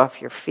swept off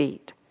your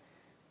feet.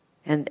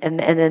 And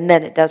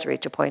then it does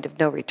reach a point of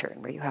no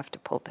return where you have to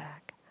pull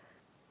back.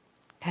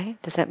 Okay?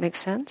 Does that make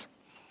sense?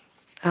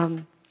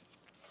 And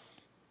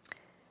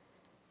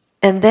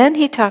then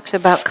he talks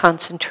about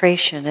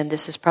concentration, and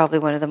this is probably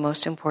one of the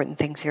most important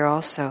things here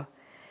also.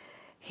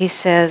 He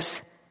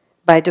says,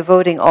 by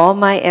devoting all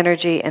my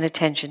energy and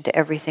attention to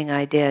everything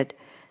I did.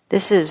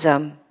 This is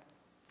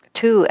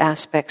two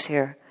aspects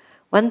here.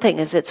 One thing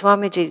is that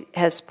Swamiji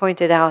has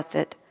pointed out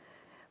that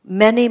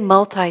many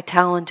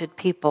multi-talented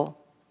people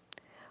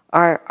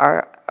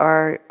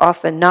are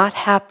often not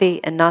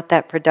happy and not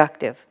that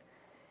productive,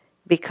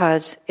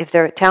 because if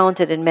they're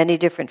talented in many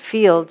different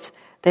fields,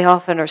 they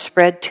often are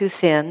spread too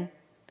thin,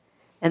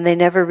 and they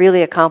never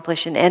really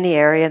accomplish in any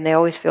area, and they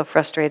always feel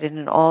frustrated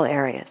in all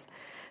areas.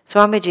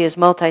 Swamiji is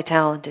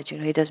multi-talented.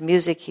 He does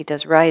music, he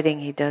does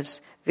writing, he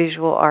does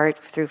visual art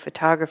through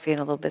photography and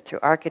a little bit through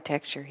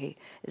architecture. He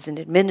is an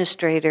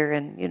administrator,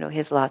 and he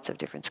has lots of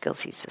different skills.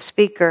 He's a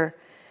speaker.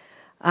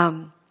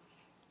 But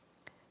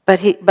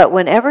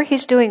whenever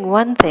he's doing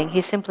one thing,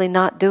 he's simply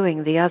not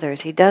doing the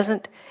others. He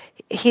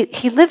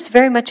lives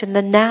very much in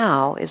the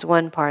now is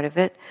one part of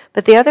it,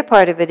 but the other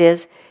part of it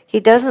is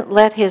he doesn't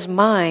let his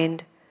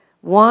mind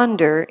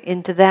wander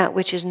into that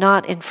which is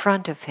not in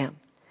front of him.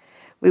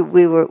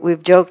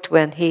 We've joked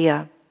when he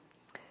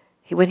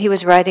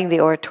was writing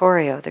the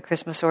oratorio, the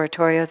Christmas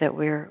oratorio that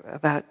we're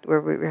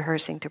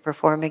rehearsing to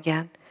perform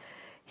again.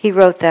 He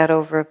wrote that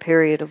over a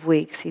period of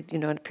weeks.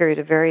 In a period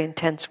of very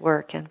intense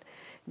work. And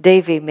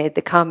Davy made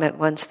the comment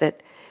once that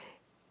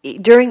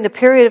during the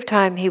period of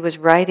time he was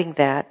writing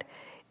that,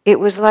 it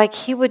was like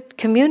he would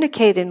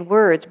communicate in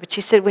words, but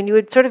she said when you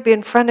would sort of be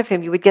in front of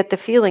him, you would get the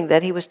feeling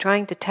that he was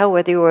trying to tell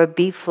whether you were a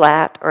B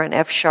flat or an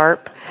F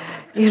sharp,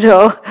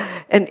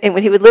 and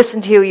when he would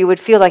listen to you, you would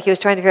feel like he was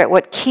trying to figure out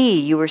what key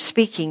you were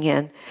speaking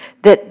in,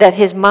 that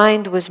his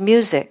mind was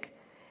music.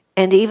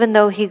 And even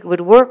though he would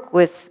work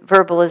with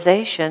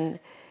verbalization,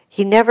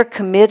 he never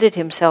committed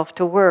himself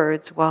to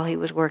words while he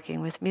was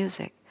working with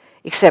music,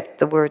 except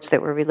the words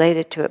that were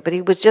related to it. But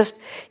he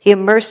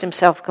immersed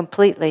himself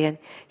completely. And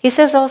he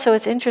says also,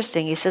 it's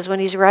interesting, he says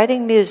when he's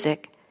writing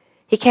music,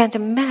 he can't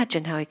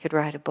imagine how he could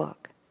write a book.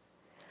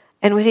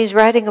 And when he's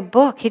writing a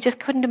book, he just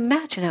couldn't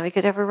imagine how he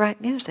could ever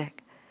write music.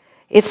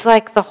 It's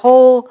like the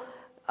whole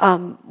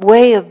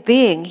way of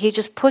being, he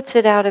just puts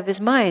it out of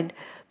his mind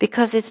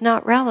because it's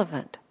not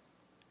relevant.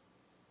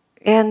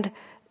 And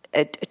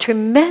a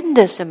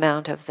tremendous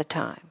amount of the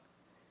time,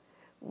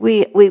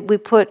 we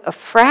put a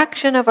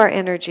fraction of our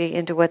energy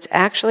into what's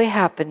actually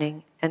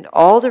happening, and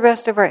all the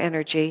rest of our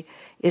energy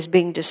is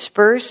being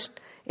dispersed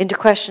into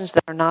questions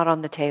that are not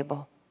on the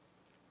table.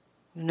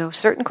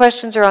 Certain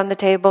questions are on the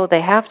table,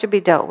 they have to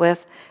be dealt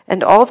with,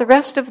 and all the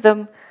rest of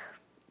them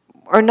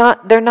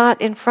they're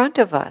not in front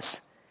of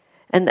us.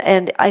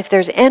 And if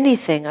there's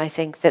anything, I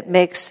think, that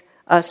makes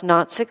us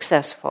not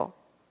successful,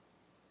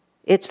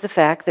 it's the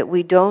fact that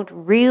we don't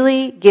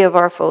really give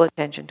our full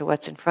attention to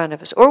what's in front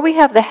of us. Or we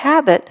have the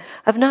habit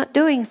of not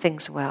doing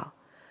things well.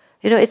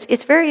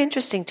 It's very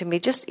interesting to me,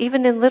 just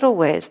even in little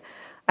ways.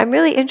 I'm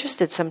really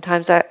interested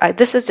sometimes.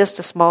 This is just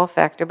a small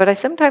factor, but I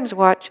sometimes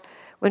watch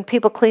when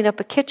people clean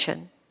up a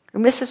kitchen.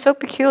 And this is so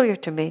peculiar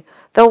to me.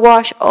 They'll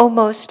wash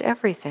almost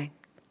everything.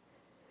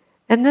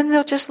 And then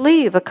they'll just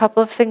leave a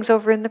couple of things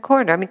over in the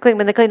corner.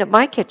 When they clean up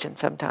my kitchen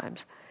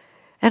sometimes.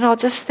 And I'll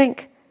just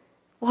think,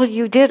 well,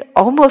 you did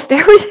almost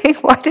everything.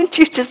 Why didn't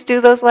you just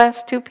do those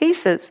last two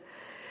pieces?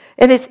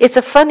 And it's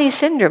a funny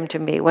syndrome to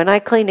me. When I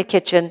clean a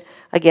kitchen,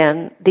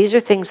 again, these are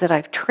things that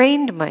I've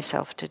trained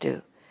myself to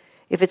do.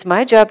 If it's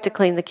my job to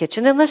clean the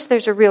kitchen, unless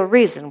there's a real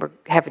reason, we're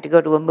having to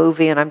go to a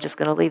movie and I'm just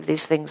going to leave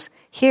these things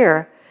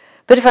here.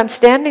 But if I'm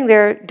standing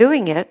there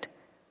doing it,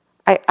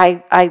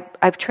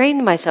 I've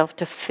trained myself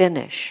to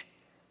finish.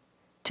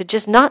 To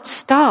just not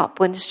stop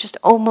when it's just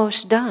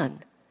almost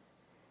done.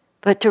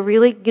 But to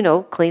really,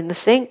 clean the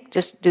sink,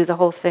 just do the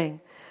whole thing.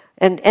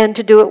 And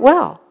to do it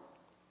well.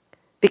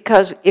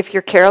 Because if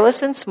you're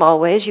careless in small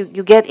ways,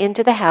 you get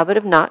into the habit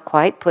of not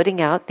quite putting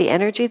out the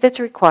energy that's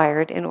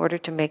required in order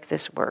to make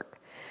this work.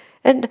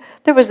 And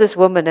there was this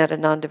woman at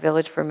Ananda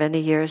Village for many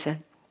years,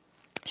 and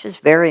she was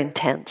very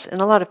intense,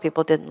 and a lot of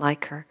people didn't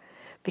like her.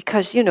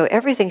 Because,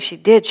 everything she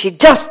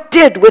just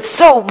did with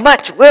so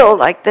much will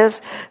like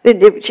this.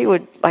 Then she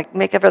would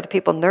make other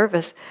people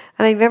nervous.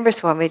 And I remember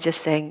Swami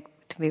just saying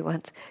to me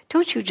once,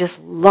 don't you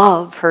just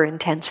love her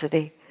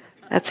intensity?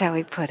 That's how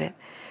he put it.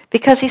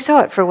 Because he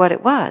saw it for what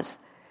it was,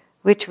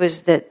 which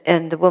was that,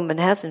 and the woman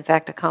has in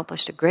fact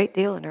accomplished a great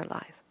deal in her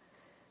life,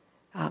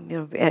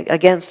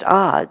 against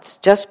odds,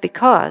 just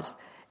because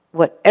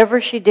whatever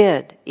she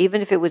did,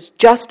 even if it was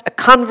just a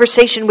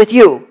conversation with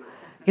you,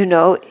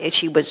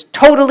 she was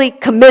totally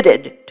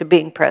committed to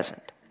being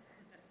present.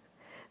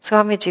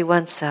 Swamiji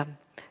once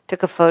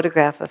took a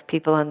photograph of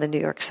people on the New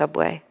York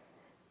subway.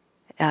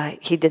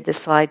 He did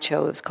this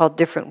slideshow. It was called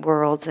Different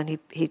Worlds, and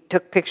he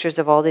took pictures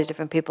of all these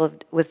different people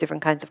with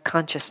different kinds of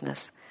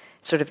consciousness,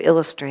 sort of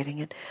illustrating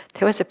it.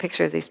 There was a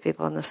picture of these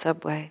people on the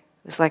subway.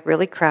 It was like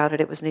really crowded.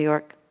 It was New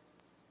York.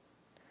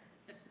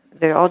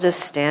 They're all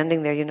just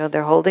standing there,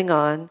 they're holding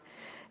on.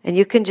 And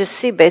you can just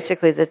see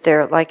basically that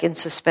they're like in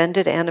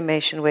suspended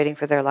animation waiting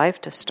for their life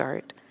to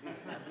start.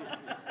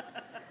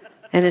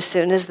 And as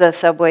soon as the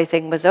subway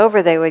thing was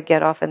over, they would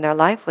get off and their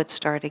life would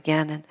start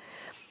again. And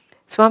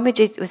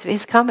Swamiji,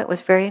 his comment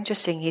was very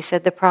interesting. He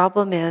said, the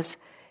problem is,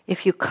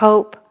 if you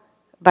cope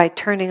by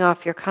turning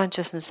off your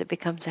consciousness, it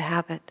becomes a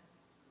habit.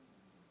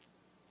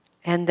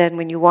 And then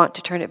when you want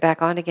to turn it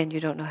back on again, you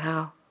don't know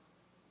how.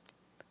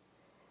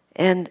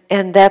 And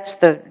that's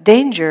the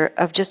danger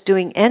of just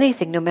doing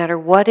anything, no matter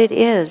what it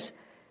is,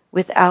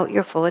 without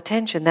your full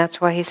attention. That's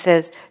why he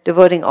says,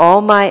 devoting all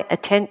my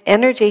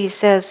energy, he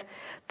says,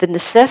 the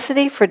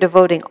necessity for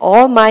devoting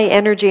all my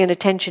energy and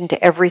attention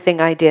to everything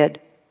I did.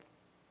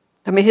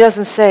 I mean, he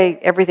doesn't say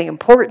everything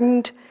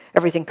important,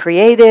 everything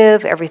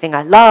creative, everything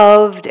I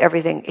loved,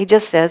 everything. He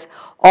just says,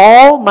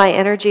 all my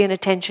energy and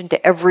attention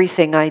to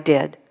everything I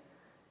did.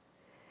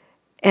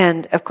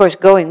 And, of course,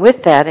 going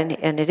with that,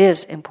 and it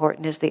is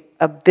important, is the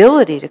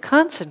ability to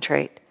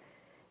concentrate,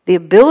 the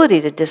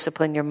ability to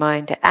discipline your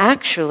mind, to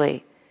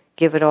actually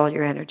give it all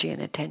your energy and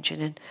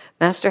attention. And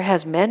Master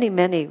has many,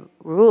 many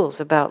rules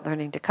about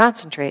learning to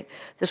concentrate.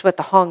 This is what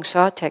the Hong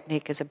Sa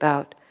technique is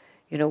about,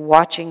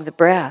 watching the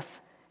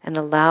breath and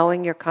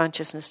allowing your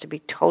consciousness to be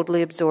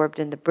totally absorbed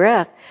in the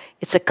breath.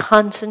 It's a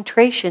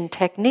concentration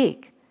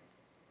technique.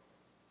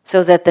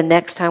 So that the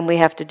next time we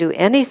have to do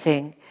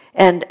anything,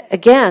 and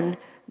again,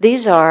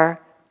 these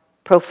are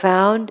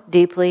profound,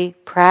 deeply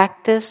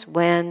practice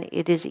when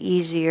it is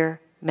easier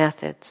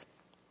methods.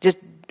 Just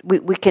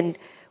we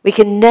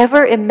can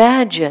never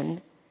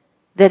imagine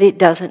that it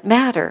doesn't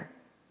matter.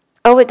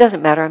 Oh, it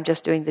doesn't matter, I'm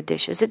just doing the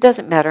dishes. It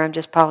doesn't matter, I'm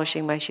just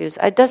polishing my shoes.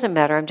 It doesn't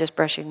matter, I'm just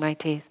brushing my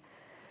teeth.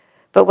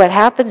 But what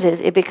happens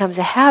is it becomes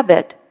a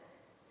habit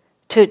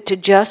to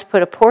just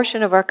put a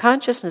portion of our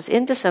consciousness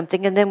into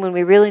something, and then when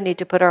we really need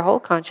to put our whole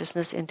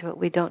consciousness into it,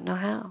 we don't know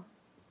how.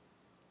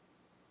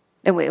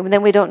 And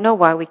then we don't know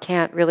why we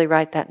can't really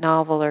write that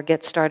novel or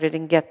get started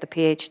and get the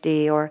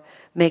PhD or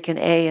make an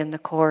A in the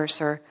course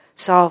or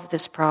solve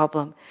this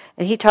problem.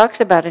 And he talks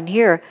about in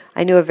here,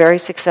 I knew a very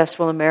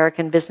successful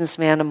American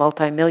businessman, a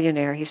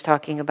multimillionaire. He's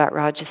talking about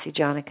Rajarsi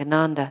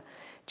Janakananda,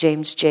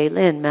 James J.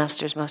 Lin,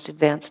 Master's most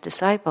advanced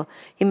disciple.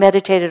 He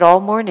meditated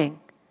all morning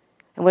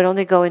and would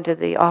only go into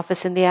the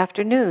office in the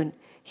afternoon.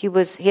 He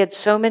had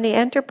so many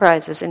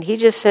enterprises, and he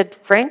just said,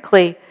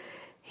 frankly,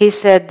 he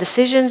said,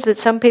 decisions that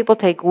some people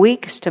take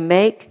weeks to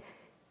make,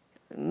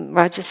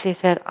 Rajarsi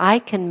said, I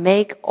can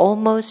make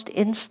almost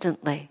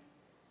instantly.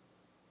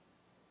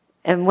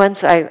 And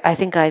once, I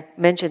think I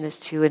mentioned this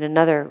to you in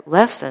another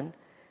lesson,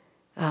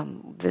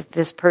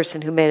 this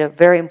person who made a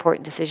very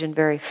important decision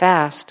very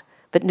fast,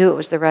 but knew it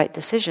was the right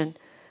decision,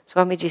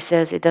 Swamiji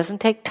says, it doesn't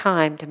take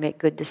time to make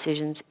good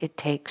decisions, it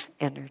takes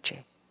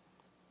energy.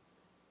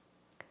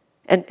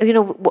 And,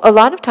 a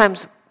lot of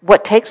times,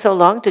 what takes so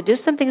long to do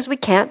something is we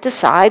can't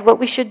decide what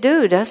we should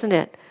do, doesn't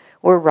it?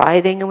 We're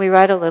writing and we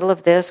write a little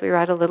of this, we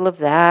write a little of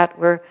that.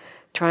 We're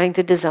trying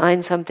to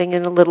design something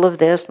and a little of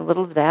this and a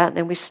little of that, and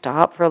then we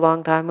stop for a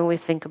long time and we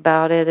think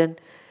about it.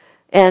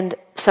 And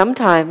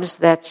sometimes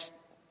that's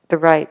the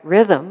right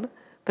rhythm,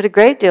 but a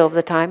great deal of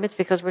the time it's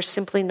because we're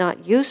simply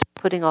not used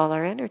to putting all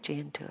our energy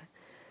into it.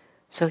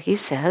 So he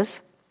says,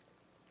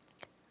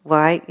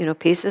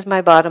 peace is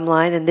my bottom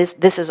line, and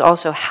this is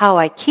also how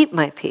I keep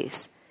my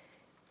peace.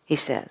 He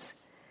says,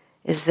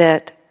 is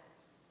that,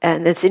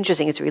 and it's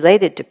interesting, it's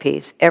related to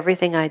peace.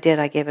 Everything I did,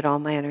 I gave it all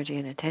my energy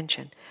and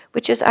attention,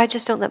 which is I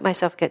just don't let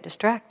myself get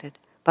distracted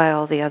by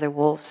all the other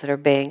wolves that are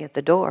baying at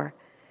the door.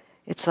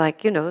 It's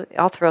like,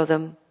 I'll throw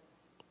them,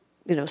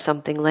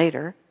 something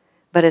later,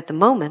 but at the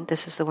moment,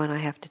 this is the one I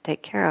have to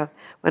take care of.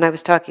 When I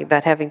was talking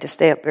about having to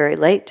stay up very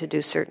late to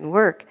do certain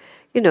work,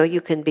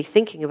 you can be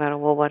thinking about,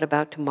 well, what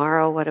about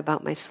tomorrow? What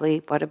about my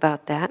sleep? What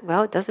about that?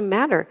 Well, it doesn't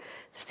matter.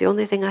 It's the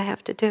only thing I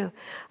have to do.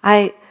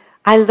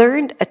 I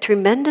learned a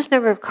tremendous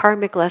number of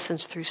karmic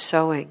lessons through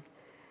sewing.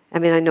 I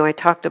mean, I know I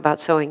talked about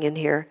sewing in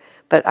here,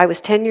 but I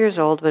was 10 years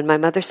old when my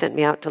mother sent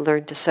me out to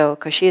learn to sew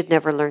because she had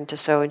never learned to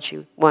sew and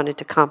she wanted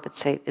to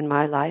compensate in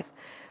my life.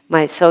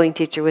 My sewing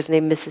teacher was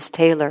named Mrs.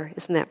 Taylor.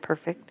 Isn't that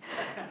perfect?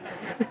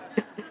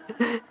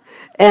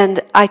 And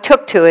I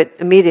took to it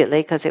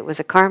immediately because it was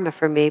a karma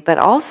for me, but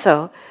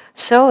also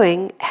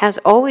sewing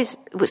taught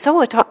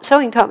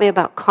me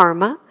about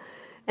karma.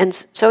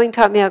 And sewing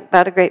taught me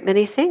about a great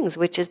many things,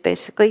 which is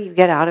basically you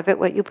get out of it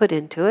what you put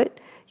into it.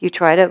 You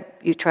try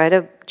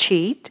to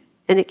cheat,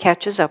 and it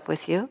catches up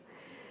with you.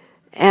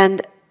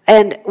 And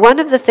one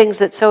of the things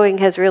that sewing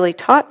has really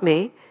taught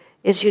me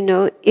is,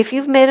 if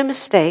you've made a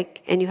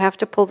mistake and you have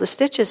to pull the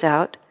stitches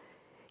out,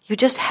 you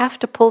just have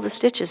to pull the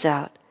stitches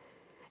out.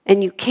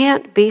 And you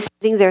can't be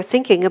sitting there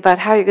thinking about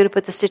how you're going to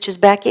put the stitches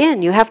back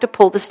in. You have to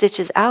pull the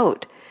stitches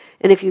out.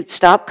 And if you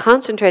stop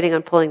concentrating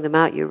on pulling them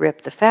out, you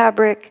rip the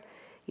fabric,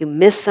 you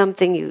miss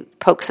something, you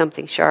poke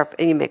something sharp,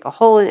 and you make a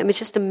hole in it. I mean, it's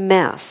just a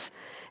mess.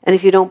 And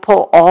if you don't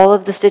pull all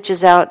of the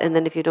stitches out, and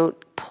then if you don't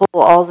pull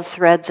all the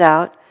threads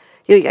out,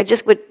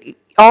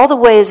 all the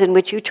ways in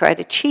which you try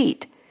to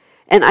cheat.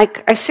 And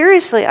I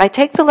seriously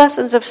take the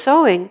lessons of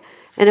sewing,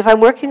 and if I'm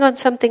working on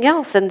something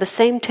else and the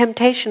same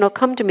temptation will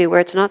come to me where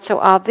it's not so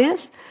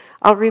obvious,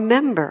 I'll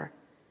remember,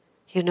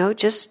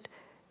 just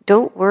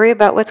don't worry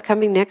about what's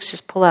coming next.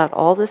 Just pull out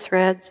all the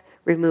threads,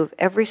 remove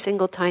every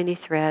single tiny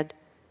thread,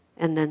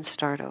 and then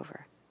start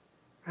over.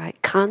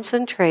 Right?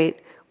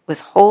 Concentrate with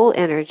whole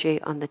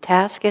energy on the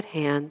task at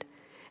hand,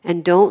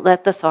 and don't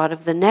let the thought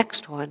of the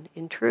next one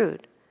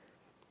intrude.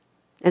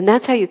 And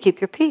that's how you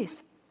keep your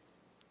peace.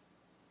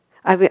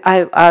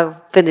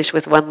 I'll finish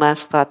with one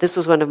last thought. This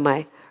was one of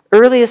my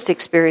earliest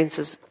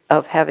experiences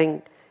of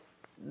having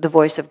the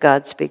voice of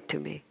God speak to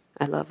me.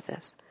 I love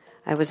this.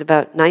 I was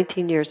about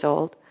 19 years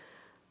old.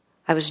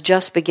 I was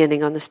just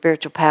beginning on the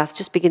spiritual path,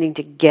 just beginning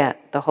to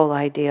get the whole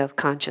idea of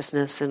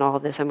consciousness and all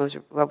of this.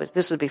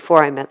 This was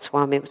before I met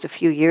Swami. It was a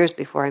few years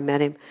before I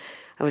met him.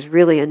 I was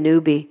really a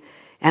newbie,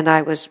 and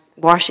I was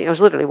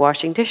literally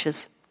washing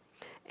dishes.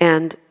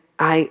 And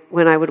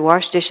when I would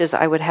wash dishes,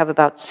 I would have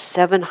about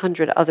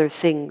 700 other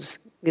things,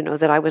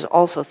 that I was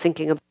also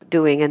thinking about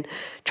doing, and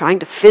trying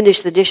to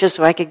finish the dishes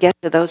so I could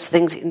get to those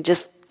things, and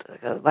just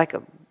like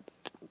a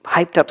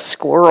hyped up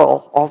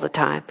squirrel all the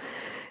time.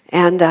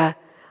 And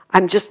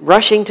I'm just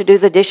rushing to do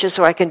the dishes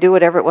so I can do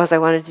whatever it was I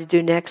wanted to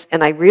do next.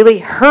 And I really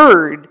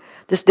heard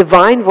this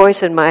divine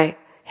voice in my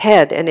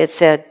head, and it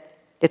said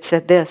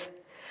this: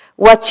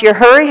 "What's your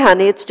hurry,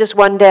 honey? It's just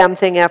one damn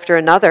thing after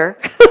another."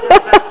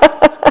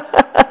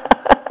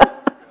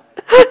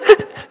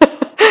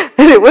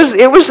 And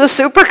it was a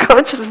super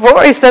conscious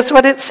voice. That's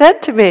what it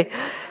said to me.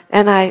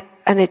 And I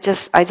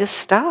just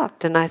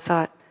stopped, and I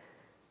thought,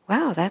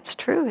 wow, that's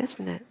true,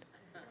 isn't it?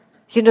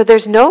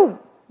 There's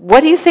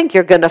what do you think,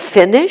 you're going to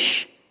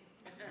finish?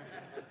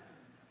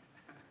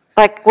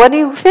 Like, when do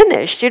you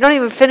finish? You don't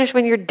even finish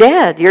when you're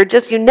dead. You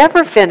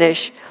never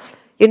finish.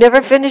 You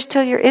never finish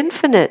till you're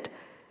infinite.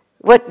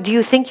 What do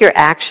you think, you're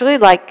actually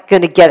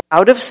going to get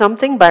out of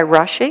something by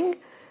rushing?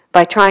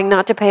 By trying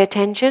not to pay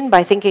attention?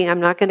 By thinking, I'm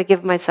not going to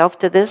give myself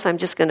to this, I'm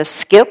just going to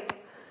skip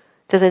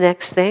to the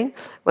next thing?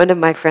 One of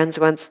my friends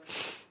once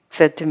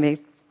said to me,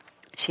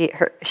 she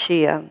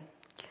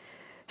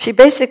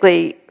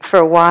basically, for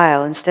a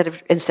while,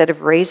 instead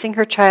of raising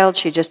her child,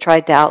 she just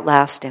tried to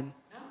outlast him.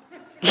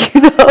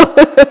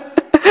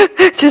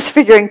 Just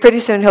figuring pretty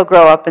soon he'll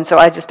grow up, and so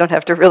I just don't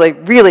have to really,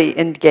 really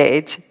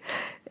engage.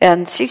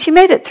 And she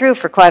made it through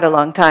for quite a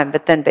long time,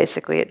 but then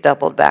basically it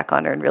doubled back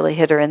on her and really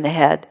hit her in the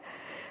head.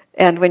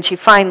 And when she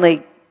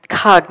finally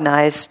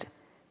cognized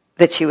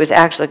that she was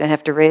actually going to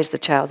have to raise the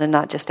child and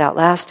not just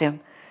outlast him,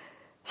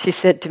 she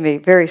said to me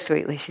very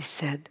sweetly, she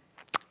said,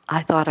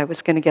 "I thought I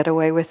was going to get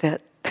away with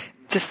it."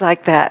 Just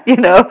like that,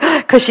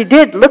 because she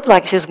did look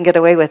like she was going to get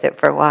away with it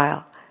for a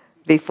while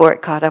before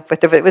it caught up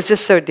with her. But it was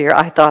just so dear.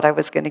 I thought I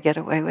was going to get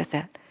away with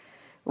it.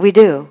 We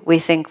do. We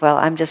think, well,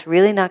 I'm just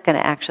really not going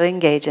to actually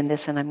engage in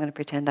this, and I'm going to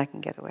pretend I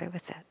can get away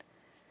with it.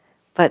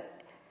 But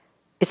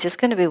it's just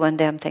going to be one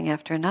damn thing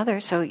after another.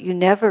 So you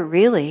never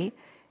really,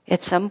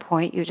 at some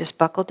point, you just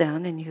buckle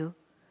down and you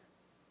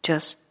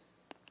just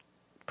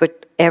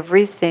put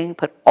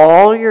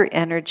all your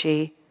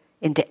energy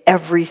into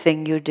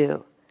everything you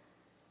do.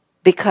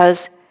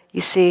 Because,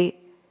 you see,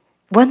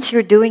 once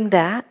you're doing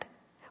that,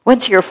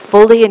 once you're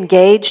fully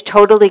engaged,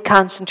 totally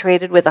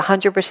concentrated with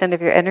 100%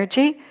 of your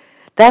energy,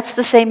 that's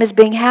the same as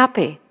being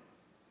happy.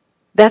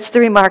 That's the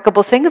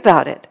remarkable thing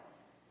about it.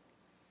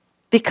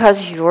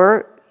 Because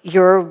you're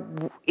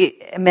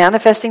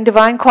manifesting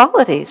divine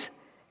qualities.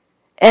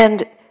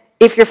 And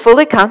if you're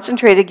fully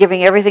concentrated,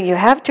 giving everything you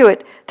have to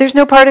it, there's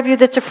no part of you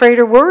that's afraid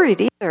or worried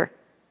either.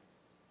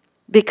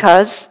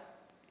 Because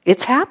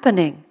it's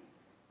happening.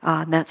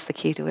 And that's the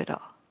key to it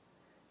all.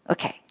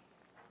 Okay.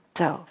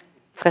 So,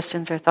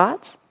 questions or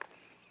thoughts?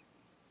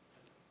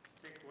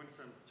 I think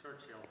Winston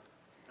Churchill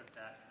said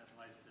that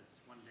life is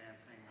one damn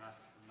thing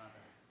after another.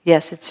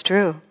 Yes, it's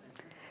true.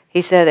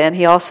 He said, and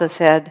he also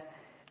said,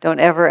 don't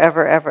ever,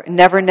 ever, ever,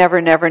 never,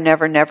 never, never,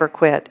 never, never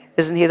quit.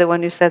 Isn't he the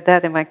one who said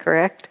that? Am I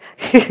correct?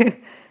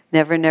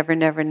 Never, never,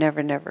 never,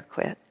 never, never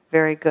quit.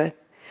 Very good.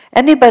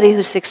 Anybody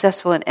who's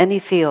successful in any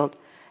field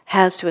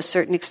has, to a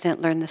certain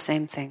extent, learned the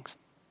same things.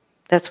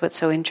 That's what's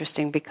so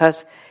interesting,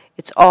 because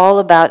it's all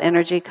about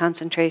energy,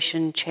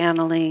 concentration,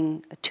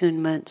 channeling,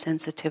 attunement,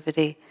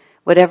 sensitivity,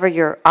 whatever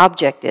your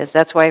object is.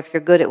 That's why if you're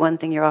good at one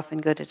thing, you're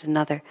often good at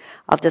another.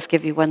 I'll just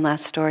give you one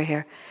last story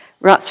here.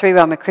 Sri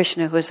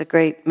Ramakrishna, who was a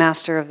great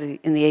master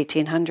in the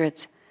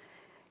 1800s,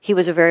 he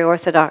was a very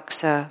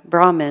orthodox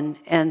Brahmin,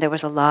 and there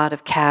was a lot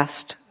of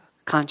caste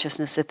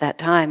consciousness at that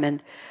time.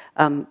 And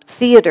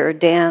theater,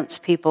 dance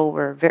people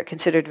were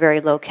considered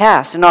very low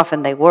caste, and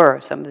often they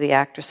were. Some of the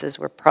actresses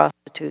were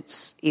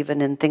prostitutes,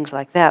 even, and things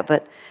like that.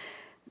 But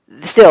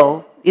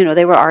still,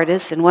 they were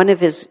artists. And one of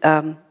his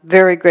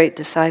very great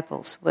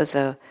disciples was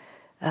a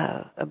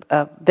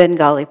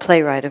Bengali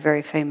playwright, a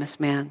very famous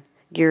man.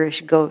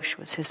 Girish Ghosh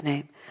was his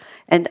name.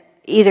 And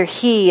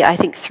I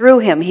think through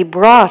him, he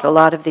brought a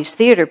lot of these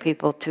theater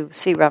people to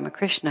see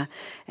Ramakrishna.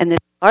 And this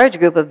large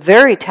group of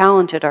very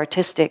talented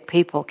artistic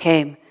people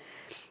came.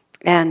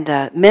 And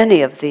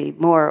many of the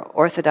more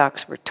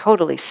orthodox were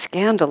totally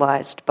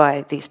scandalized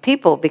by these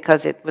people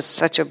because it was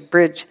such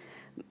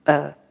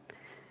a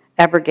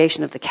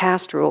abrogation of the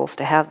caste rules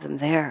to have them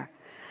there.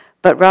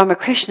 But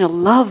Ramakrishna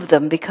loved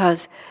them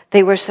because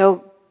they were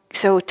so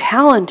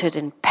talented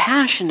and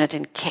passionate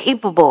and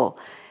capable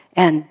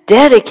and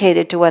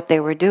dedicated to what they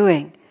were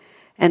doing.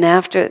 And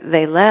after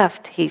they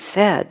left, he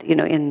said,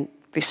 in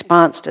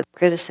response to the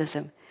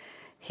criticism,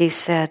 he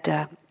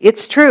said,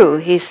 it's true,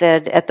 he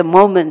said, at the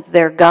moment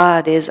their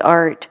God is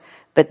art,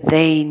 but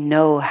they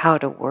know how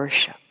to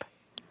worship.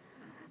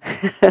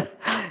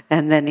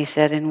 And then he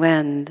said, and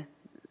when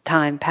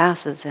time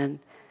passes and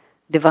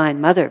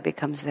Divine Mother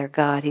becomes their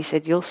God, he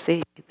said, you'll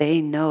see,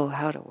 they know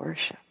how to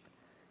worship.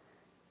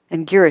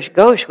 And Girish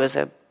Ghosh was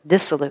a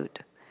dissolute,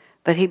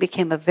 but he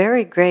became a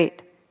very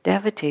great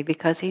devotee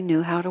because he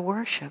knew how to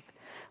worship.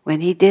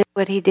 When he did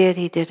what he did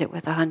it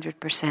with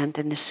 100%.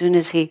 And as soon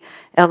as he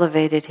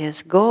elevated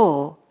his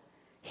goal,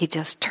 he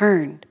just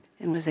turned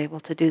and was able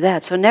to do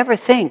that. So never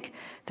think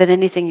that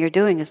anything you're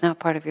doing is not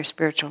part of your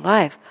spiritual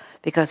life,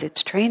 because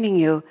it's training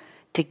you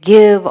to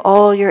give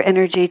all your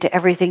energy to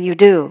everything you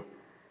do,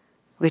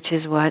 which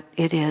is what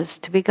it is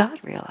to be God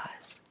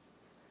realized.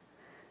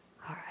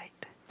 All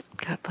right.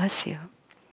 God bless you.